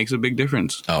it makes a big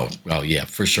difference. Oh yeah,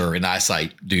 for sure. And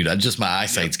eyesight, dude, my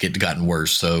eyesight's gotten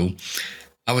worse. So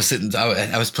I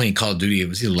was playing Call of Duty. It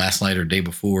was either last night or the day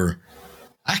before.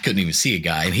 I couldn't even see a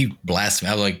guy, and he blasted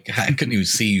me. I was like, I couldn't even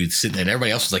see you sitting there. And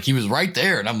everybody else was like, he was right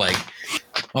there, and I'm like,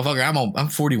 motherfucker, I'm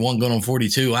 41 going on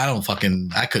 42. I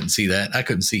couldn't see that. I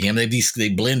couldn't see him. They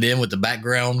blend in with the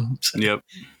background. Yep.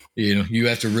 You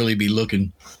have to really be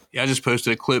looking. Yeah, I just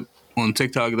posted a clip on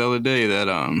TikTok the other day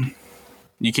that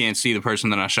you can't see the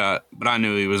person that I shot, but I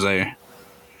knew he was there.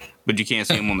 But you can't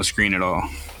see him on the screen at all.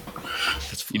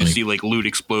 You just see like loot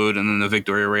explode and then the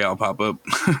Victoria Royale pop up.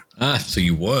 So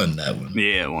you won that one.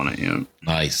 Yeah, I won it. Yeah.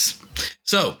 Nice.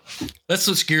 So let's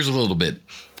switch gears a little bit.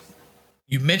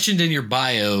 You mentioned in your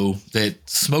bio that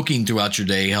smoking throughout your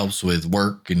day helps with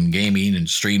work and gaming and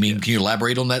streaming. Can you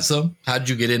elaborate on that some? How did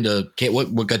you get into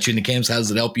what got you into cannabis? How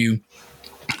does it help you?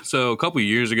 So a couple of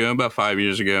years ago, about 5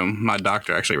 years ago, my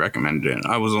doctor actually recommended it.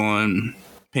 I was on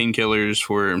painkillers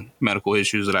for medical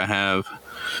issues that I have.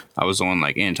 I was on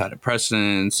like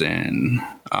antidepressants and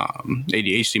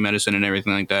ADHD medicine and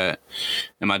everything like that.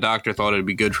 And my doctor thought it'd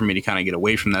be good for me to kind of get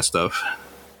away from that stuff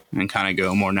and kind of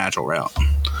go a more natural route.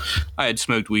 I had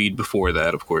smoked weed before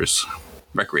that, of course,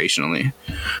 recreationally.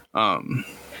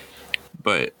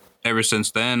 But ever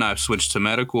since then, I've switched to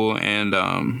medical,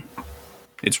 and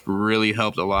it's really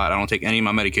helped a lot. I don't take any of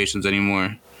my medications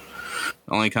anymore.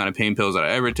 The only kind of pain pills that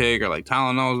I ever take are like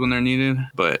Tylenols when they're needed.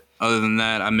 But other than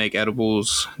that, I make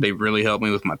edibles. They really help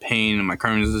me with my pain and my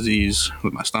Crohn's disease,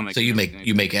 with my stomach. So you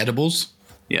make edibles?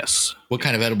 Yes. What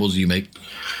kind of edibles do you make?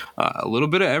 A little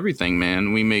bit of everything,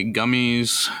 man. We make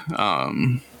gummies.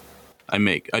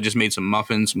 I just made some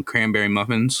muffins, some cranberry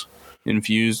muffins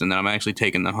infused, and then I'm actually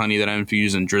taking the honey that I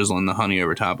infused and drizzling the honey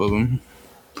over top of them.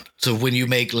 So when you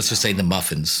make, let's just say the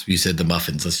muffins, you said the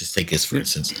muffins. Let's just take this for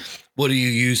instance. What do you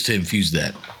use to infuse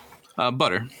that?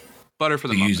 Butter for the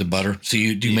muffins. You use the butter. So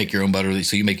do you make your own butter?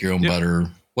 So you make your own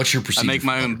butter. What's your procedure? I make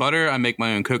my own butter. I make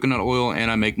my own coconut oil, and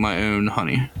I make my own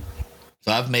honey.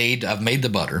 So I've made the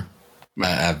butter.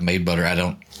 I've made butter. I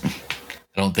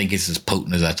don't think it's as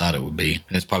potent as I thought it would be.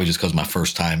 And it's probably just because my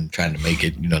first time trying to make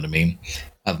it. You know what I mean?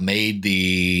 I've made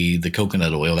the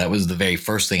coconut oil. That was the very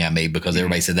first thing I made because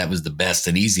everybody said that was the best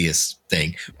and easiest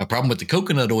thing. My problem with the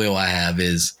coconut oil I have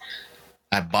is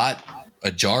I bought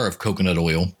a jar of coconut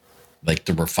oil, like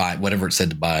the refined, whatever it said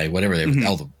to buy, whatever they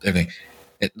everything.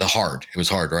 It was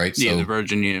hard, right? Yeah, so, the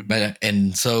virgin. Yeah.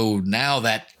 And so now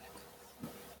that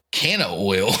can of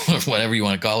oil or whatever you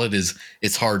want to call it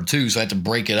it's hard too. So I have to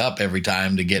break it up every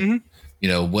time to get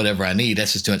whatever I need.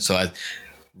 That's just doing it. So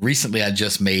recently I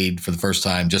just made for the first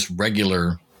time just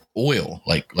regular oil,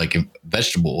 like a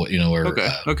vegetable, or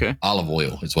olive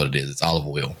oil is what it is. It's olive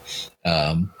oil.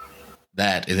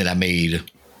 That, and then I made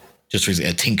just recently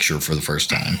a tincture for the first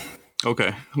time.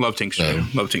 Okay. Love tincture.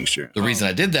 Love tincture. The reason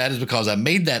I did that is because I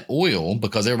made that oil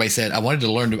because everybody said I wanted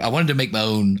to make my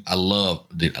own. I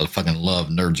fucking love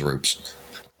Nerds ropes.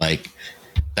 Like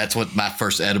that's what my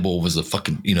first edible was. A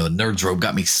fucking, Nerds rope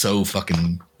got me so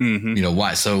fucking,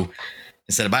 why? So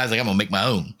instead of buying, I was like, I'm going to make my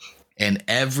own. And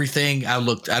everything I'm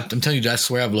telling you, I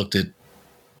swear I've looked at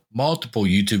multiple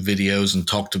YouTube videos and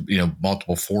talked to,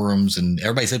 multiple forums, and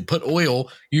everybody said,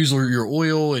 use your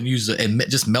oil and and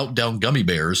just melt down gummy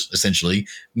bears, essentially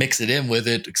mix it in with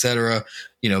it, etc.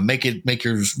 Make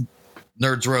your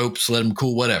Nerds ropes, let them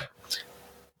cool, whatever.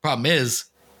 Problem is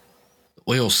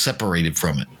the oil separated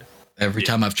from it every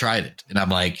time I've tried it. And I'm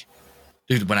like,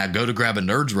 dude, when I go to grab a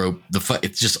Nerds rope,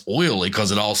 it's just oily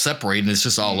because it all separated and it's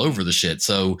just all over the shit.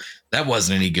 So that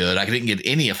wasn't any good. I didn't get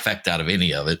any effect out of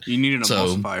any of it. You need an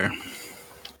emulsifier.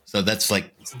 So that's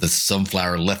like the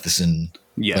sunflower lecithin.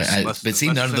 Yes. But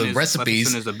see, none of the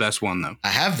recipes. Lecithin is the best one, though. I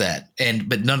have that.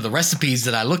 But none of the recipes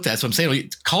that I looked at. So I'm saying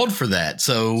it called for that.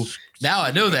 So now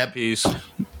I know that.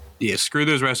 Yeah, screw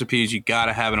those recipes. You got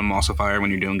to have an emulsifier when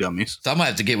you're doing gummies. So I might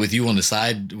have to get with you on the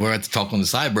side. We're going to talk on the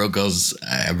side, bro, because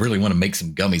I really want to make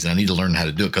some gummies and I need to learn how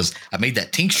to do it because I made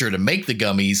that tincture to make the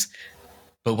gummies.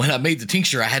 But when I made the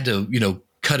tincture, I had to,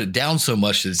 cut it down so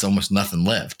much that it's almost nothing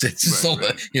left. It's just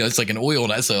it's like an oil.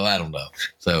 So I don't know.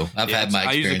 So I've had my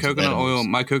experience. I use the coconut oil.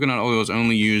 My coconut oil is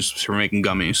only used for making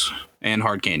gummies and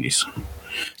hard candies. So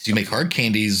you make hard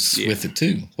candies with it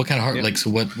too. What kind of hard? Like,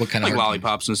 so what kind of like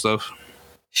lollipops and stuff?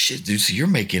 Shit, dude. So you're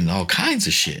making all kinds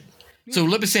of shit. So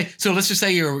let's just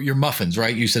say your muffins,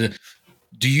 right? You said,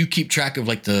 do you keep track of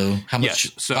like how much?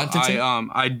 Yes. So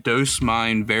I dose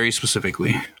mine very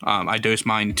specifically. I dose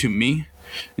mine to me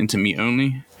and to me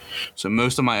only. So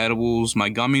most of my edibles, my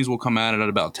gummies will come out at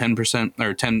about 10%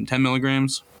 or 10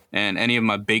 milligrams. And any of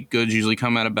my baked goods usually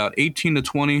come at about 18 to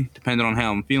 20, depending on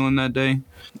how I'm feeling that day.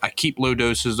 I keep low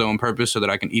doses, though, on purpose so that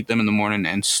I can eat them in the morning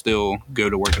and still go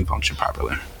to work and function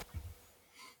properly.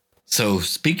 So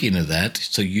speaking of that,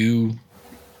 so you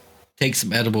take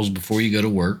some edibles before you go to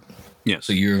work. Yeah.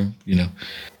 So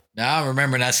now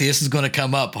remember, now see, this is going to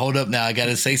come up. Hold up now. I got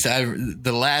to say,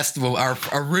 our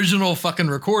original fucking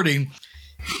recording,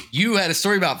 you had a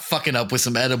story about fucking up with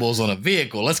some edibles on a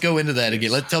vehicle. Let's go into that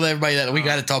again. Let's tell everybody that we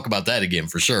got to talk about that again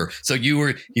for sure. So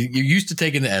you used to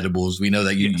taking the edibles. We know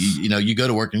that you go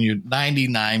to work and you're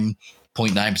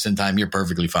 99.9% of the time you're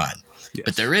perfectly fine. Yes.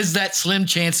 But there is that slim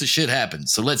chance that shit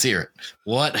happens. So let's hear it.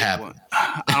 What happened?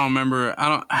 I don't remember.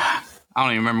 I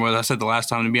don't even remember what I said the last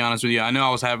time, to be honest with you. I know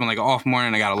I was having like an off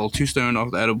morning. I got a little too stoned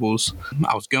off the edibles.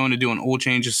 I was going to do an oil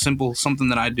change, just something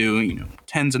that I do,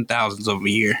 tens and thousands of a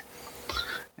year.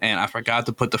 And I forgot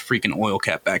to put the freaking oil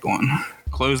cap back on.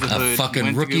 Closed the hood. A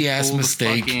fucking rookie ass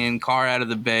mistake. Fucking car out of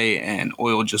the bay, and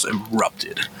oil just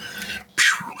erupted.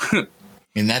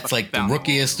 And that's like the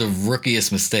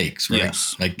rookiest mistakes, right?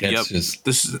 Yes. Like that's just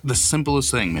this is the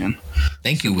simplest thing, man.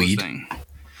 Thank you, weed.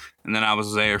 And then I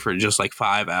was there for just like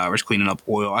 5 hours cleaning up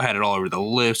oil. I had it all over the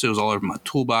lifts. It was all over my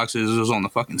toolboxes. It was on the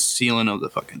fucking ceiling of the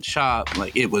fucking shop.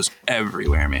 Like, it was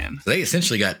everywhere, man. They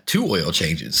essentially got 2 oil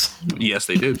changes. Yes,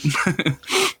 they did.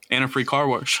 And a free car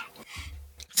wash.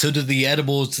 So do the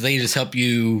edibles, do they just help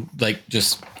you, like,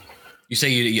 just... You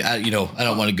say, I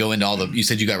don't want to go into all the... You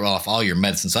said you got off all your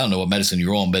medicines. I don't know what medicine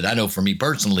you're on, but I know for me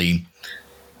personally...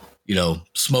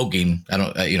 smoking, I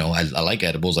don't, I like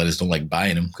edibles. I just don't like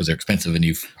buying them because they're expensive, and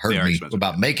you've heard me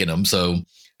about making them. So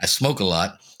I smoke a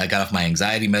lot. I got off my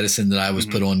anxiety medicine that I was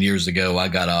put on years ago. I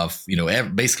got off,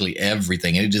 basically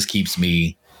everything. And it just keeps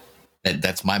me,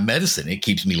 that's my medicine. It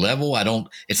keeps me level.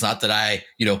 It's not that I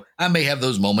may have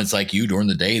those moments like you during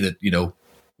the day that,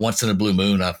 once in a blue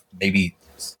moon, maybe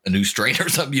a new strain or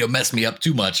something, mess me up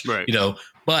too much, right.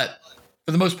 But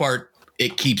for the most part,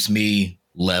 it keeps me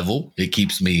level. It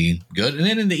keeps me good. And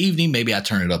then in the evening, maybe I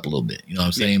turn it up a little bit. You know what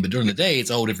I'm saying? Yeah. But during the day, it's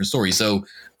a whole different story. So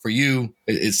for you,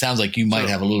 it sounds like you might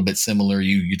have a little bit similar.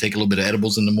 You take a little bit of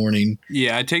edibles in the morning.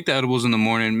 Yeah, I take the edibles in the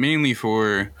morning mainly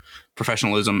for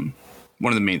professionalism.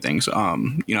 One of the main things. I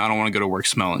don't want to go to work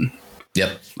smelling.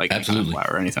 Yep. Like absolutely.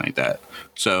 Flower or anything like that.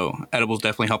 So edibles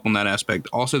definitely help on that aspect.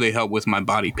 Also, they help with my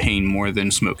body pain more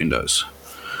than smoking does.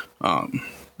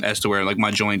 As to where like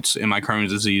my joints and my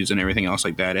Crohn's disease and everything else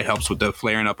like that, it helps with the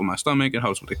flaring up of my stomach. It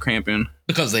helps with the cramping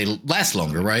because they last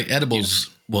longer, right? Edibles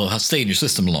will stay in your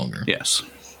system longer. Yes,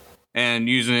 and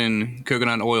using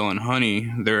coconut oil and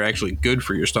honey, they're actually good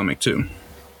for your stomach too,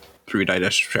 through your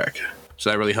digestive tract.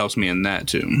 So that really helps me in that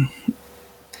too.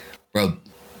 Bro,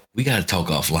 we got to talk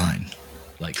offline,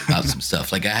 like about some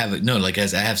stuff. Like I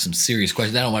have some serious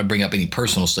questions. I don't want to bring up any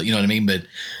personal stuff. You know what I mean? But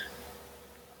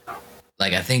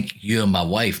like, I think you and my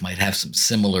wife might have some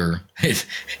similar.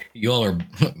 You all are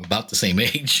about the same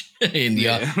age, and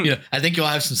I think you'll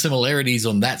have some similarities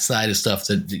on that side of stuff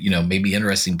that maybe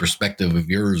interesting perspective of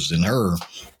yours and her.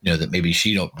 That maybe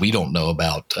we don't know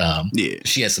about.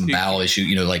 She has some bowel issue.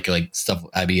 Like stuff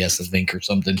IBS, I think, or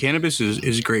something. Cannabis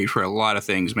is great for a lot of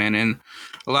things, man, and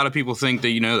a lot of people think that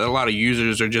a lot of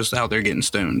users are just out there getting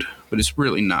stoned, but it's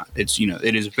really not. It's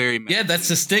it is very that's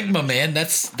the stigma, man.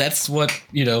 That's what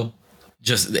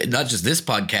just not just this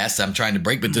podcast I'm trying to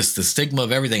break, but just the stigma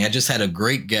of everything. I just had a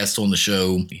great guest on the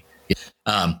show.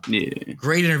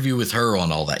 Great interview with her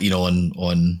on all that,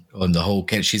 on the whole.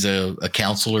 She's a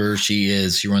counselor.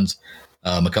 She runs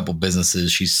a couple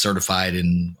businesses. She's certified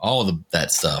in all of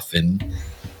that stuff, and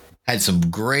had some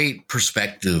great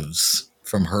perspectives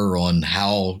from her on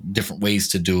how different ways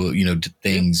to do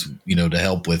things, to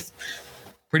help with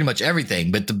pretty much everything.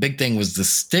 But the big thing was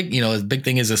the big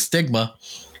thing is a stigma.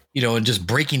 And just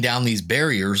breaking down these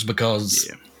barriers because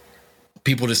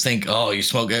people just think, oh, you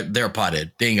smoke, they're a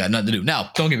pothead. They ain't got nothing to do. Now,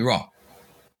 don't get me wrong.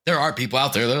 There are people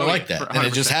out there that are like that. And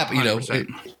it just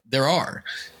happened, there are.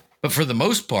 But for the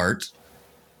most part,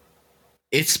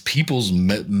 it's people's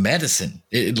medicine.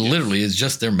 It literally is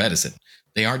just their medicine.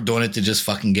 They aren't doing it to just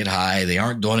fucking get high. They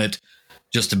aren't doing it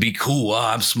just to be cool. Oh,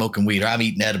 I'm smoking weed or I'm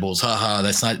eating edibles. Haha.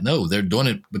 That's not, no, they're doing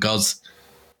it because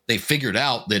they figured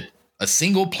out that a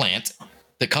single plant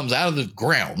that comes out of the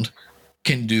ground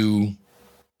can do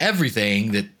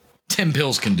everything that 10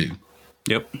 pills can do.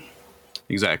 Yep,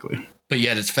 exactly. But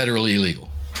yet it's federally illegal.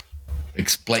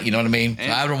 explain, you know what I mean? So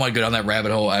And- I don't want to go down that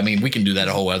rabbit hole. I mean, we can do that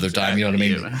a whole other time, you know what I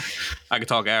mean? Yeah, I could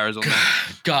talk hours on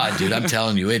that. God, dude, I'm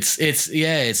telling you, it's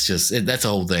just that's a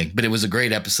whole thing. But it was a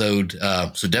great episode.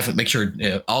 So definitely make sure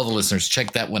all the listeners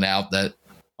check that one out. That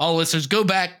all the listeners go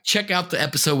back, check out the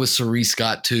episode with Cerise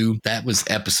Scott too. That was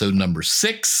episode number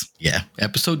 6. Yeah,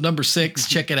 episode number 6.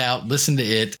 Check it out. Listen to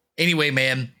it. Anyway,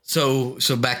 man. So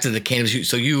back to the cannabis.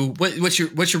 So what's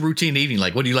your routine in the evening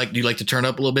like? What do you like? Do you like to turn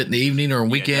up a little bit in the evening or on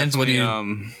weekends? What do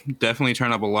you? Definitely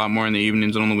turn up a lot more in the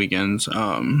evenings and on the weekends.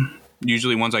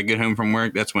 Usually once I get home from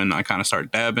work, that's when I kind of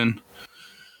start dabbing.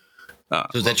 So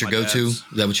is that your go-to? Is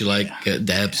that what you like?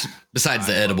 Dabs? Besides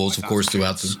the edibles, of course,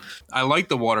 throughout the... I like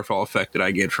the waterfall effect that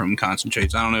I get from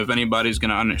concentrates. I don't know if anybody's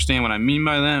going to understand what I mean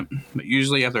by that, but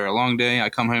usually after a long day, I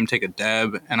come home, take a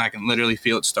dab, and I can literally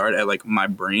feel it start at like my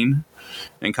brain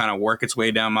and kind of work its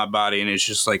way down my body, and it's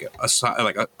just like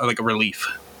a relief.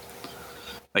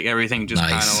 Like everything just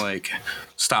kind of like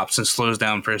stops and slows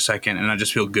down for a second, and I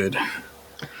just feel good.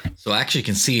 So I actually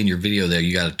can see in your video there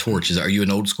you got a torch. Are you an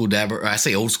old school dabber? I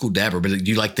say old school dabber, but do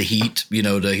you like the heat? You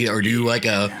know, or do you like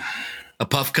a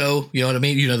Puffco? You know what I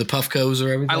mean? You know the Puffcos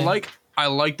or everything. I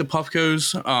like the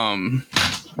Puffcos,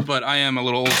 but I am a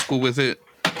little old school with it.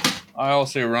 I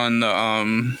also run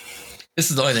the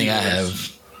This is the only thing I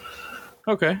have.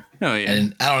 Okay. Oh yeah.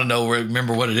 And I don't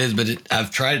remember what it is, but I've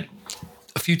tried it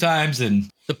a few times, and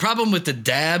the problem with the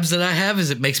dabs that I have is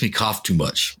it makes me cough too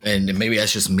much. And maybe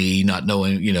that's just me not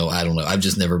knowing, you know, I don't know. I've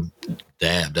just never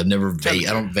dabbed. I've never vaped.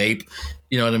 I don't vape.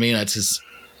 You know what I mean? I just,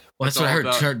 well, that's what I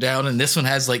heard. Turn it down. And this one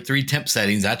has like 3 temp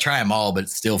settings. I try them all, but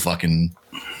it's still fucking,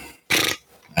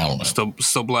 I don't know.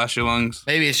 Still blast your lungs.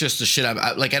 Maybe it's just the shit.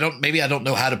 Maybe I don't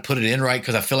know how to put it in right,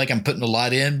 because I feel like I'm putting a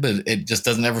lot in, but it just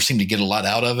doesn't ever seem to get a lot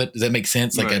out of it. Does that make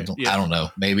sense? Like, right. I don't know.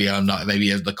 Maybe I'm not, maybe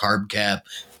it's the carb cap.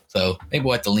 So maybe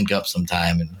we'll have to link up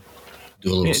sometime and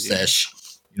do a little sesh.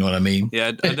 You know what I mean?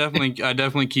 Yeah, I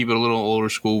definitely keep it a little older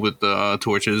school with the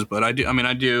torches, but I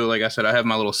do, like I said, I have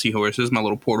my little seahorses, my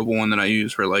little portable one that I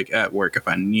use for like at work if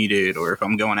I need it, or if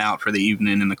I'm going out for the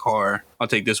evening in the car. I'll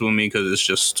take this with me because it's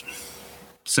just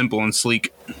simple and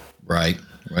sleek. Right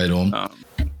on.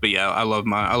 But yeah, I love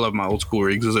my old school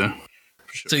rigs. For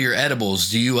sure. So your edibles,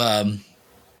 do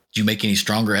you make any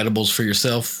stronger edibles for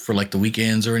yourself for like the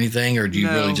weekends or anything? Or do you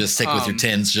really just stick with your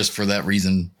 10s just for that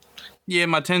reason? Yeah,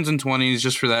 my 10s and 20s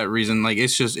just for that reason. Like,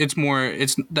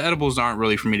 the edibles aren't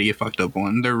really for me to get fucked up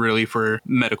on. They're really for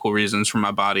medical reasons for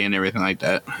my body and everything like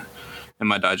that. And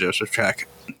my digestive tract.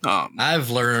 I've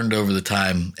learned over the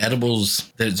time,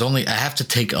 edibles, I have to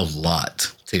take a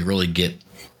lot to really get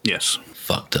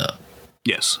fucked up.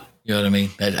 Yes. You know what I mean?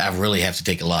 I really have to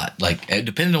take a lot. Like,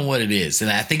 depending on what it is. And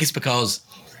I think it's because,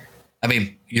 I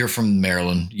mean, you're from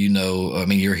Maryland,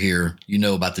 you're here,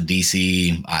 about the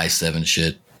DC I-7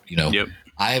 shit, Yep.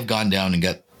 I have gone down and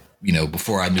got,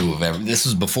 before I knew of everything, this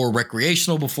was before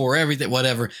recreational, before everything,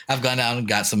 whatever. I've gone down and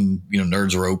got some,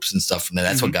 nerds ropes and stuff from that.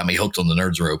 That's what got me hooked on the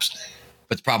nerds ropes.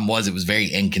 But the problem was it was very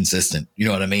inconsistent. You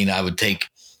know what I mean? I would take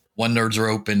one nerds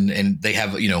rope and they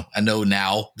have, I know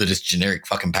now that it's generic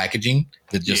fucking packaging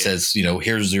that just says,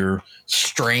 here's your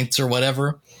strengths or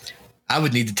whatever. I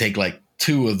would need to take like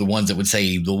 2 of the ones that would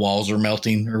say the walls are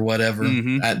melting or whatever.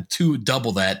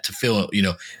 Double that to fill,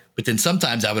 but then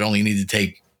sometimes I would only need to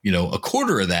take, a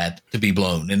quarter of that to be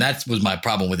blown. And that was my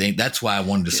problem with it. That's why I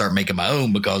wanted to start making my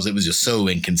own, because it was just so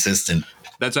inconsistent.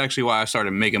 That's actually why I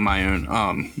started making my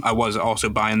own. I was also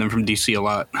buying them from DC a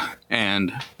lot.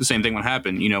 And the same thing would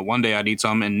happen. One day I'd eat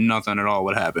some and nothing at all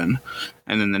would happen.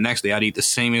 And then the next day I'd eat the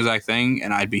same exact thing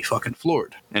and I'd be fucking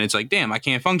floored. And it's like, damn, I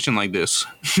can't function like this.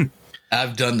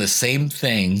 I've done the same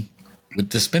thing with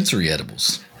dispensary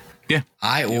edibles. Yeah.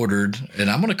 I ordered, and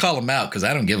I'm going to call them out because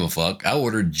I don't give a fuck. I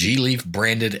ordered G-Leaf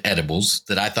branded edibles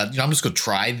that I thought, I'm just going to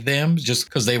try them just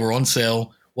because they were on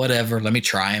sale. Whatever. Let me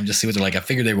try them. Just see what they're like. I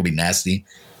figured they would be nasty.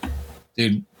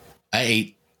 Dude, I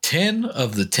ate 10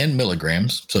 of the 10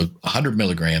 milligrams. So 100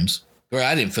 milligrams. Where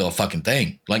I didn't feel a fucking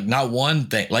thing. Like not one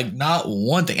thing.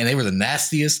 And they were the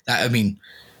nastiest.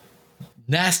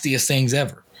 Nastiest things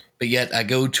ever. But yet I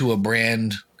go to a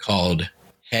brand called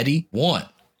Hetty.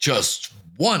 Just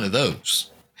one of those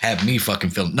have me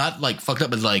fucking feeling not like fucked up,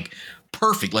 but like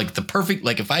perfect. Like the perfect,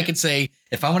 like if I could say,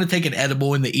 if I want to take an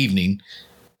edible in the evening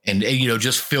and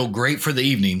just feel great for the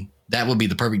evening, that would be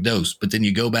the perfect dose. But then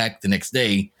you go back the next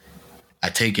day, I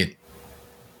take it.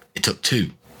 It took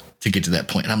 2 to get to that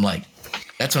point. And I'm like,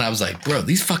 that's when I was like, bro,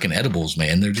 these fucking edibles,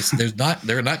 man,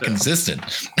 they're not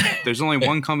consistent. There's only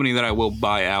one company that I will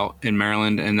buy out in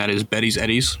Maryland, and that is Betty's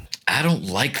Eddies. I don't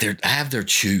like I have their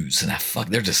chews and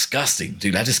they're disgusting,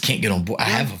 dude. I just can't get on board. I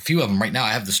have a few of them right now.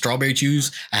 I have the strawberry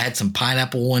chews. I had some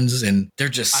pineapple ones and they're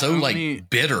just so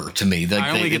bitter to me. Like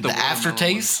I only get the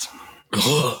aftertaste.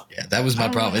 Yeah, that was my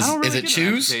problem. Is it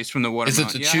chews? Taste from the watermelon.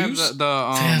 Is it the chews?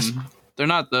 They're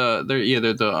not the.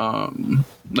 They're the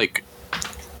like,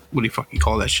 what do you fucking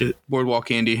call that shit? Boardwalk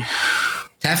candy.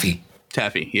 Taffy.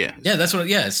 Yeah. Yeah, that's what.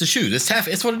 Yeah, it's the chew. It's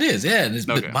taffy. It's what it is. Yeah,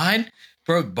 but mine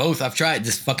broke both. I've tried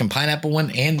this fucking pineapple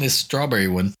one and this strawberry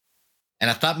one, and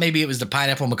I thought maybe it was the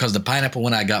pineapple one because the pineapple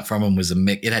one I got from them was a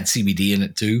mix. It had CBD in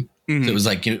it too. Mm-hmm. So it was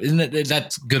like,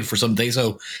 that's good for some things.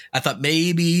 So I thought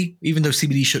maybe, even though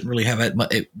CBD shouldn't really have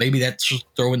it, maybe that's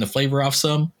throwing the flavor off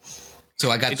some.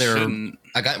 So I got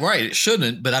it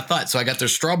shouldn't, but I thought, so I got their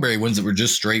strawberry ones that were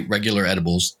just straight regular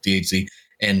edibles, THC,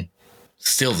 and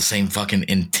still the same fucking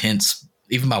intense.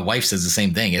 Even my wife says the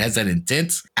same thing. It has that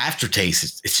intense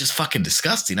aftertaste. It's just fucking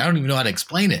disgusting. I don't even know how to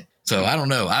explain it. So I don't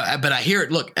know. But I hear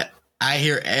it. Look, I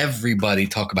hear everybody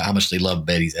talk about how much they love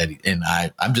Betty's Eddie, and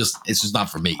it's just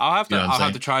not for me. I'll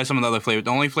have to try some of the other flavors.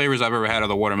 The only flavors I've ever had are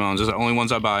the watermelons. Those are the only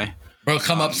ones I buy. Bro,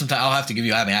 come up sometime. I'll have to give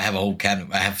you. I mean, I have a whole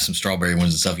cabinet. I have some strawberry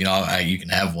ones and stuff. You can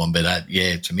have one, but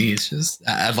to me, it's just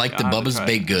I like the Bubba's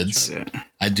baked goods.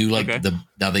 I do like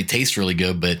now they taste really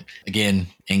good, but again,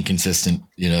 inconsistent.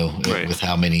 With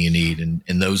how many you need,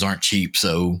 and those aren't cheap,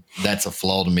 so that's a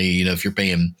flaw to me. If you're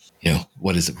paying,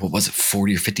 what is it? What was it?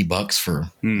 $40 or $50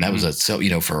 for that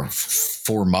was for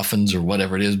 4 muffins or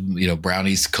whatever it is.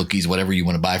 Brownies, cookies, whatever you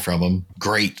want to buy from them.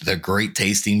 Great, they're great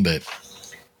tasting, but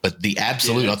the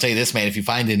absolute, I'll tell you this, man, if you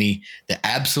find the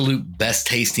absolute best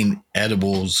tasting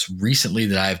edibles recently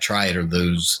that I've tried are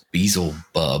those Beazle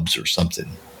Bubs or something.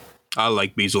 I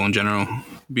like Beazle in general.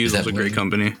 Beazle's a great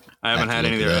company. I haven't had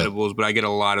any of their edibles, but I get a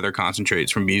lot of their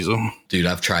concentrates from Beazle. Dude,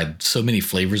 I've tried so many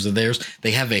flavors of theirs. They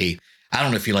have I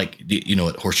don't know if you like,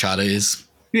 what horchata is?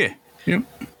 Yeah. Yep.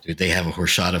 Dude, they have a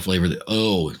horchata flavor that,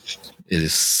 it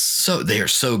is they are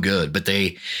so good. But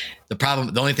the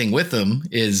only thing with them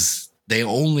is, they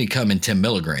only come in 10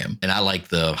 milligram, and I like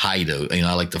the high dose.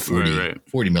 I like the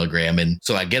 40 milligram. And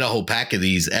so I get a whole pack of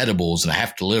these edibles, and I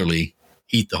have to literally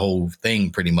eat the whole thing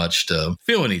pretty much to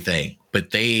feel anything. But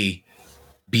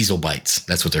Beazle Bites,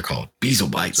 that's what they're called. Beazle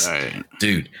Bites. Right.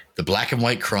 Dude, the black and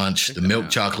white crunch, the milk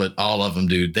chocolate, all of them,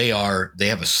 dude. They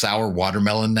have a sour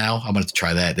watermelon now. I'm going to have to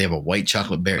try that. They have a white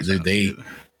chocolate berry. Dude,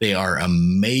 they are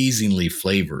amazingly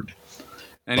flavored.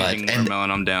 Anything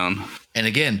watermelon, I'm down. And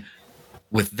again,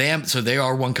 with them, so they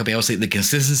are one company. I would say the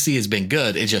consistency has been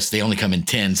good. It's just they only come in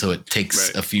 10, so it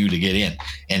takes a few to get in.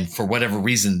 And for whatever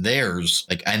reason, theirs,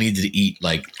 like I needed to eat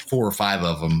like 4 or 5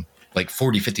 of them, like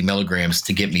 40, 50 milligrams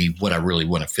to get me what I really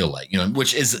want to feel like,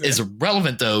 which is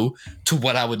irrelevant though to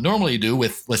what I would normally do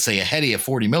with, let's say, a heady of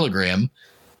 40 milligram.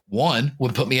 One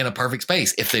would put me in a perfect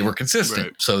space if they were consistent.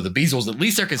 Right. So the Beazles, at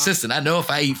least they're consistent. I know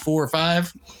if I eat 4 or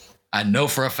 5, I know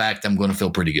for a fact I'm going to feel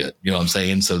pretty good. You know what I'm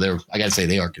saying? So I got to say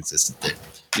they are consistent there.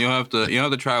 You'll have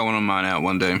to try one of mine out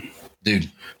one day. Dude.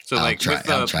 So with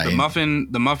the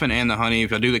muffin and the honey,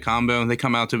 if I do the combo, they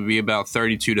come out to be about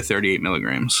 32 to 38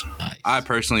 milligrams. Nice. I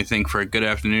personally think for a good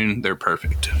afternoon, they're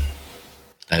perfect.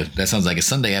 That sounds like a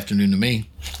Sunday afternoon to me.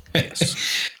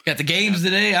 Yes. Got the games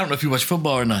today. I don't know if you watch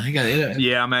football or not.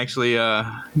 Yeah, I'm actually,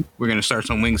 we're going to start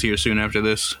some wings here soon after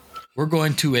this. We're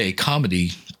going to a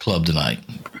comedy club tonight.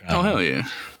 Oh, hell yeah.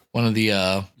 One of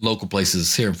the local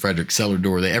places here in Frederick, Cellar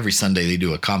Door. Every Sunday they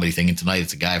do a comedy thing, and tonight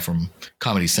it's a guy from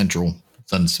Comedy Central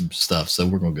done some stuff, so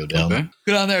we're going to go down. Okay.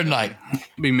 Go down there tonight.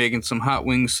 Be making some hot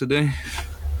wings today.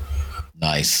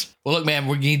 Nice. Well, look, man,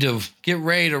 we need to get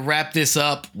ready to wrap this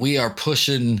up. We are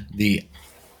pushing the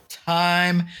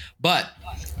time, but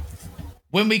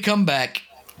when we come back,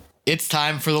 it's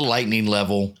time for the lightning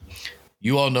level.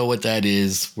 You all know what that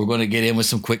is. We're going to get in with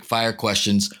some quick fire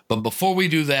questions. But before we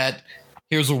do that,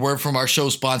 here's a word from our show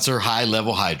sponsor, High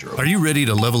Level Hydro. Are you ready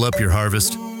to level up your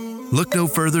harvest? Look no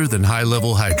further than High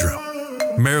Level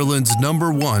Hydro, Maryland's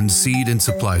 #1 seed and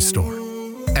supply store.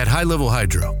 At High Level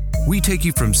Hydro, we take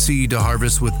you from seed to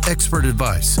harvest with expert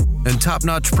advice and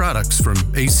top-notch products from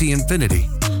AC Infinity,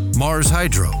 Mars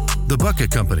Hydro, The Bucket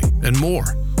Company, and more.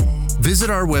 Visit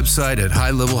our website at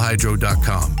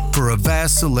highlevelhydro.com for a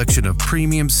vast selection of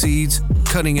premium seeds,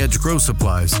 cutting-edge grow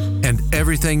supplies, and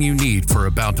everything you need for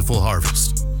a bountiful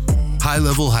harvest. High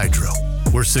Level Hydro,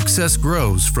 where success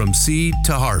grows from seed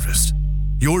to harvest.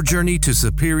 Your journey to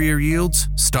superior yields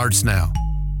starts now.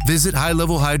 Visit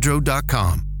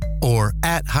highlevelhydro.com or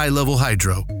at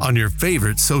highlevelhydro on your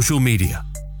favorite social media.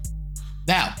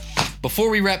 Now, before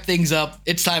we wrap things up,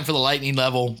 it's time for the lightning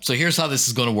level. So here's how this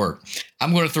is going to work.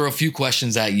 I'm going to throw a few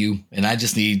questions at you, and I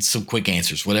just need some quick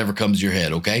answers, whatever comes to your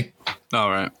head, okay? All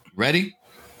right. Ready?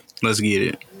 Let's get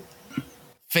it.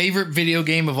 Favorite video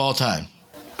game of all time?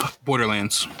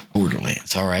 Borderlands.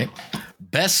 Borderlands. All right.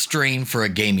 Best strain for a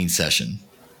gaming session?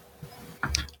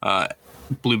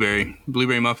 Blueberry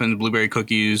muffins, blueberry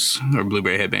cookies, or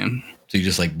blueberry headband. So you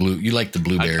just like blue? You like the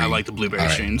blueberry? I like the blueberry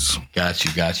strains.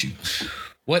 Got you.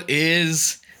 What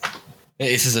is?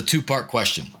 This is a two-part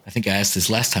question. I think I asked this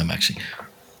last time actually.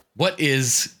 What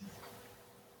is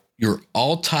your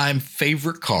all-time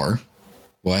favorite car?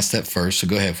 We'll ask that first. So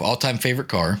go ahead. All-time favorite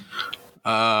car?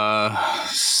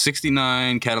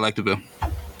 69 Cadillac DeVille.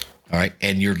 All right.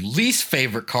 And your least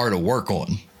favorite car to work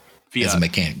on? Fiat. As a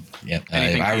mechanic. Yeah.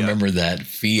 I remember that.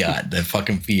 Fiat. That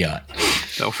fucking Fiat.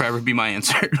 That'll forever be my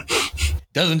answer.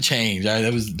 Doesn't change. I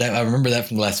remember that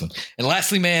from the last one. And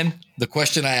lastly, man, the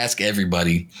question I ask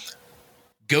everybody,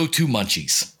 go-to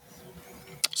munchies.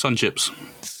 Sun chips.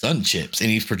 Sun chips.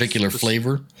 Any particular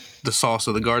flavor? The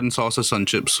salsa, the garden salsa sun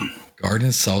chips. Garden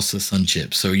salsa sun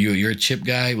chips. So you're a chip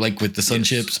guy, like with the sun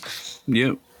chips?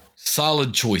 Yep.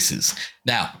 Solid choices.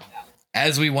 Now,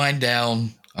 as we wind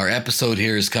down, our episode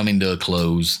here is coming to a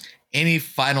close. Any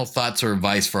final thoughts or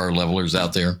advice for our levelers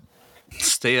out there?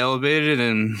 Stay elevated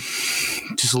and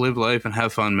just live life and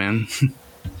have fun, man.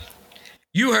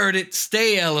 You heard it.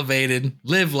 Stay elevated,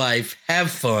 live life, have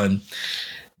fun.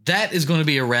 That is going to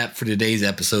be a wrap for today's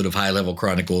episode of High Level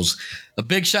Chronicles. A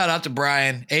big shout out to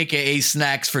Brian, a.k.a.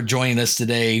 Snacks, for joining us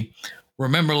today.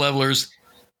 Remember, levelers,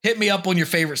 hit me up on your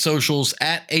favorite socials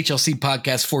at HLC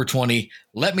Podcast 420.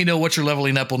 Let me know what you're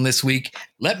leveling up on this week.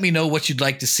 Let me know what you'd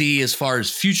like to see as far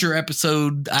as future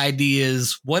episode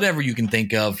ideas, whatever you can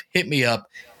think of. Hit me up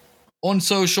on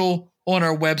social, on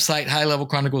our website,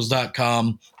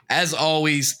 highlevelchronicles.com. As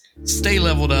always, stay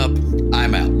leveled up.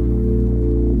 I'm out.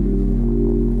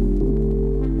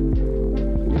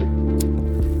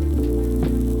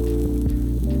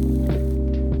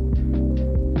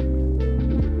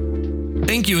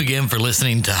 Thank you again for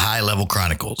listening to High Level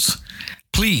Chronicles.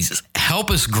 Please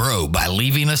help us grow by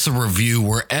leaving us a review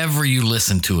wherever you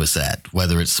listen to us at,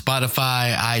 whether it's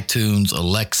Spotify, iTunes,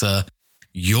 Alexa.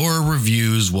 Your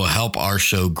reviews will help our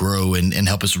show grow and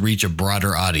help us reach a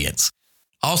broader audience.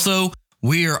 Also,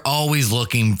 we are always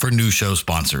looking for new show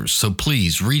sponsors, so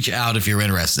please reach out if you're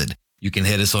interested. You can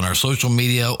hit us on our social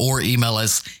media or email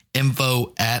us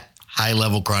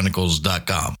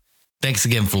info@highlevelchronicles.com. Thanks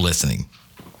again for listening.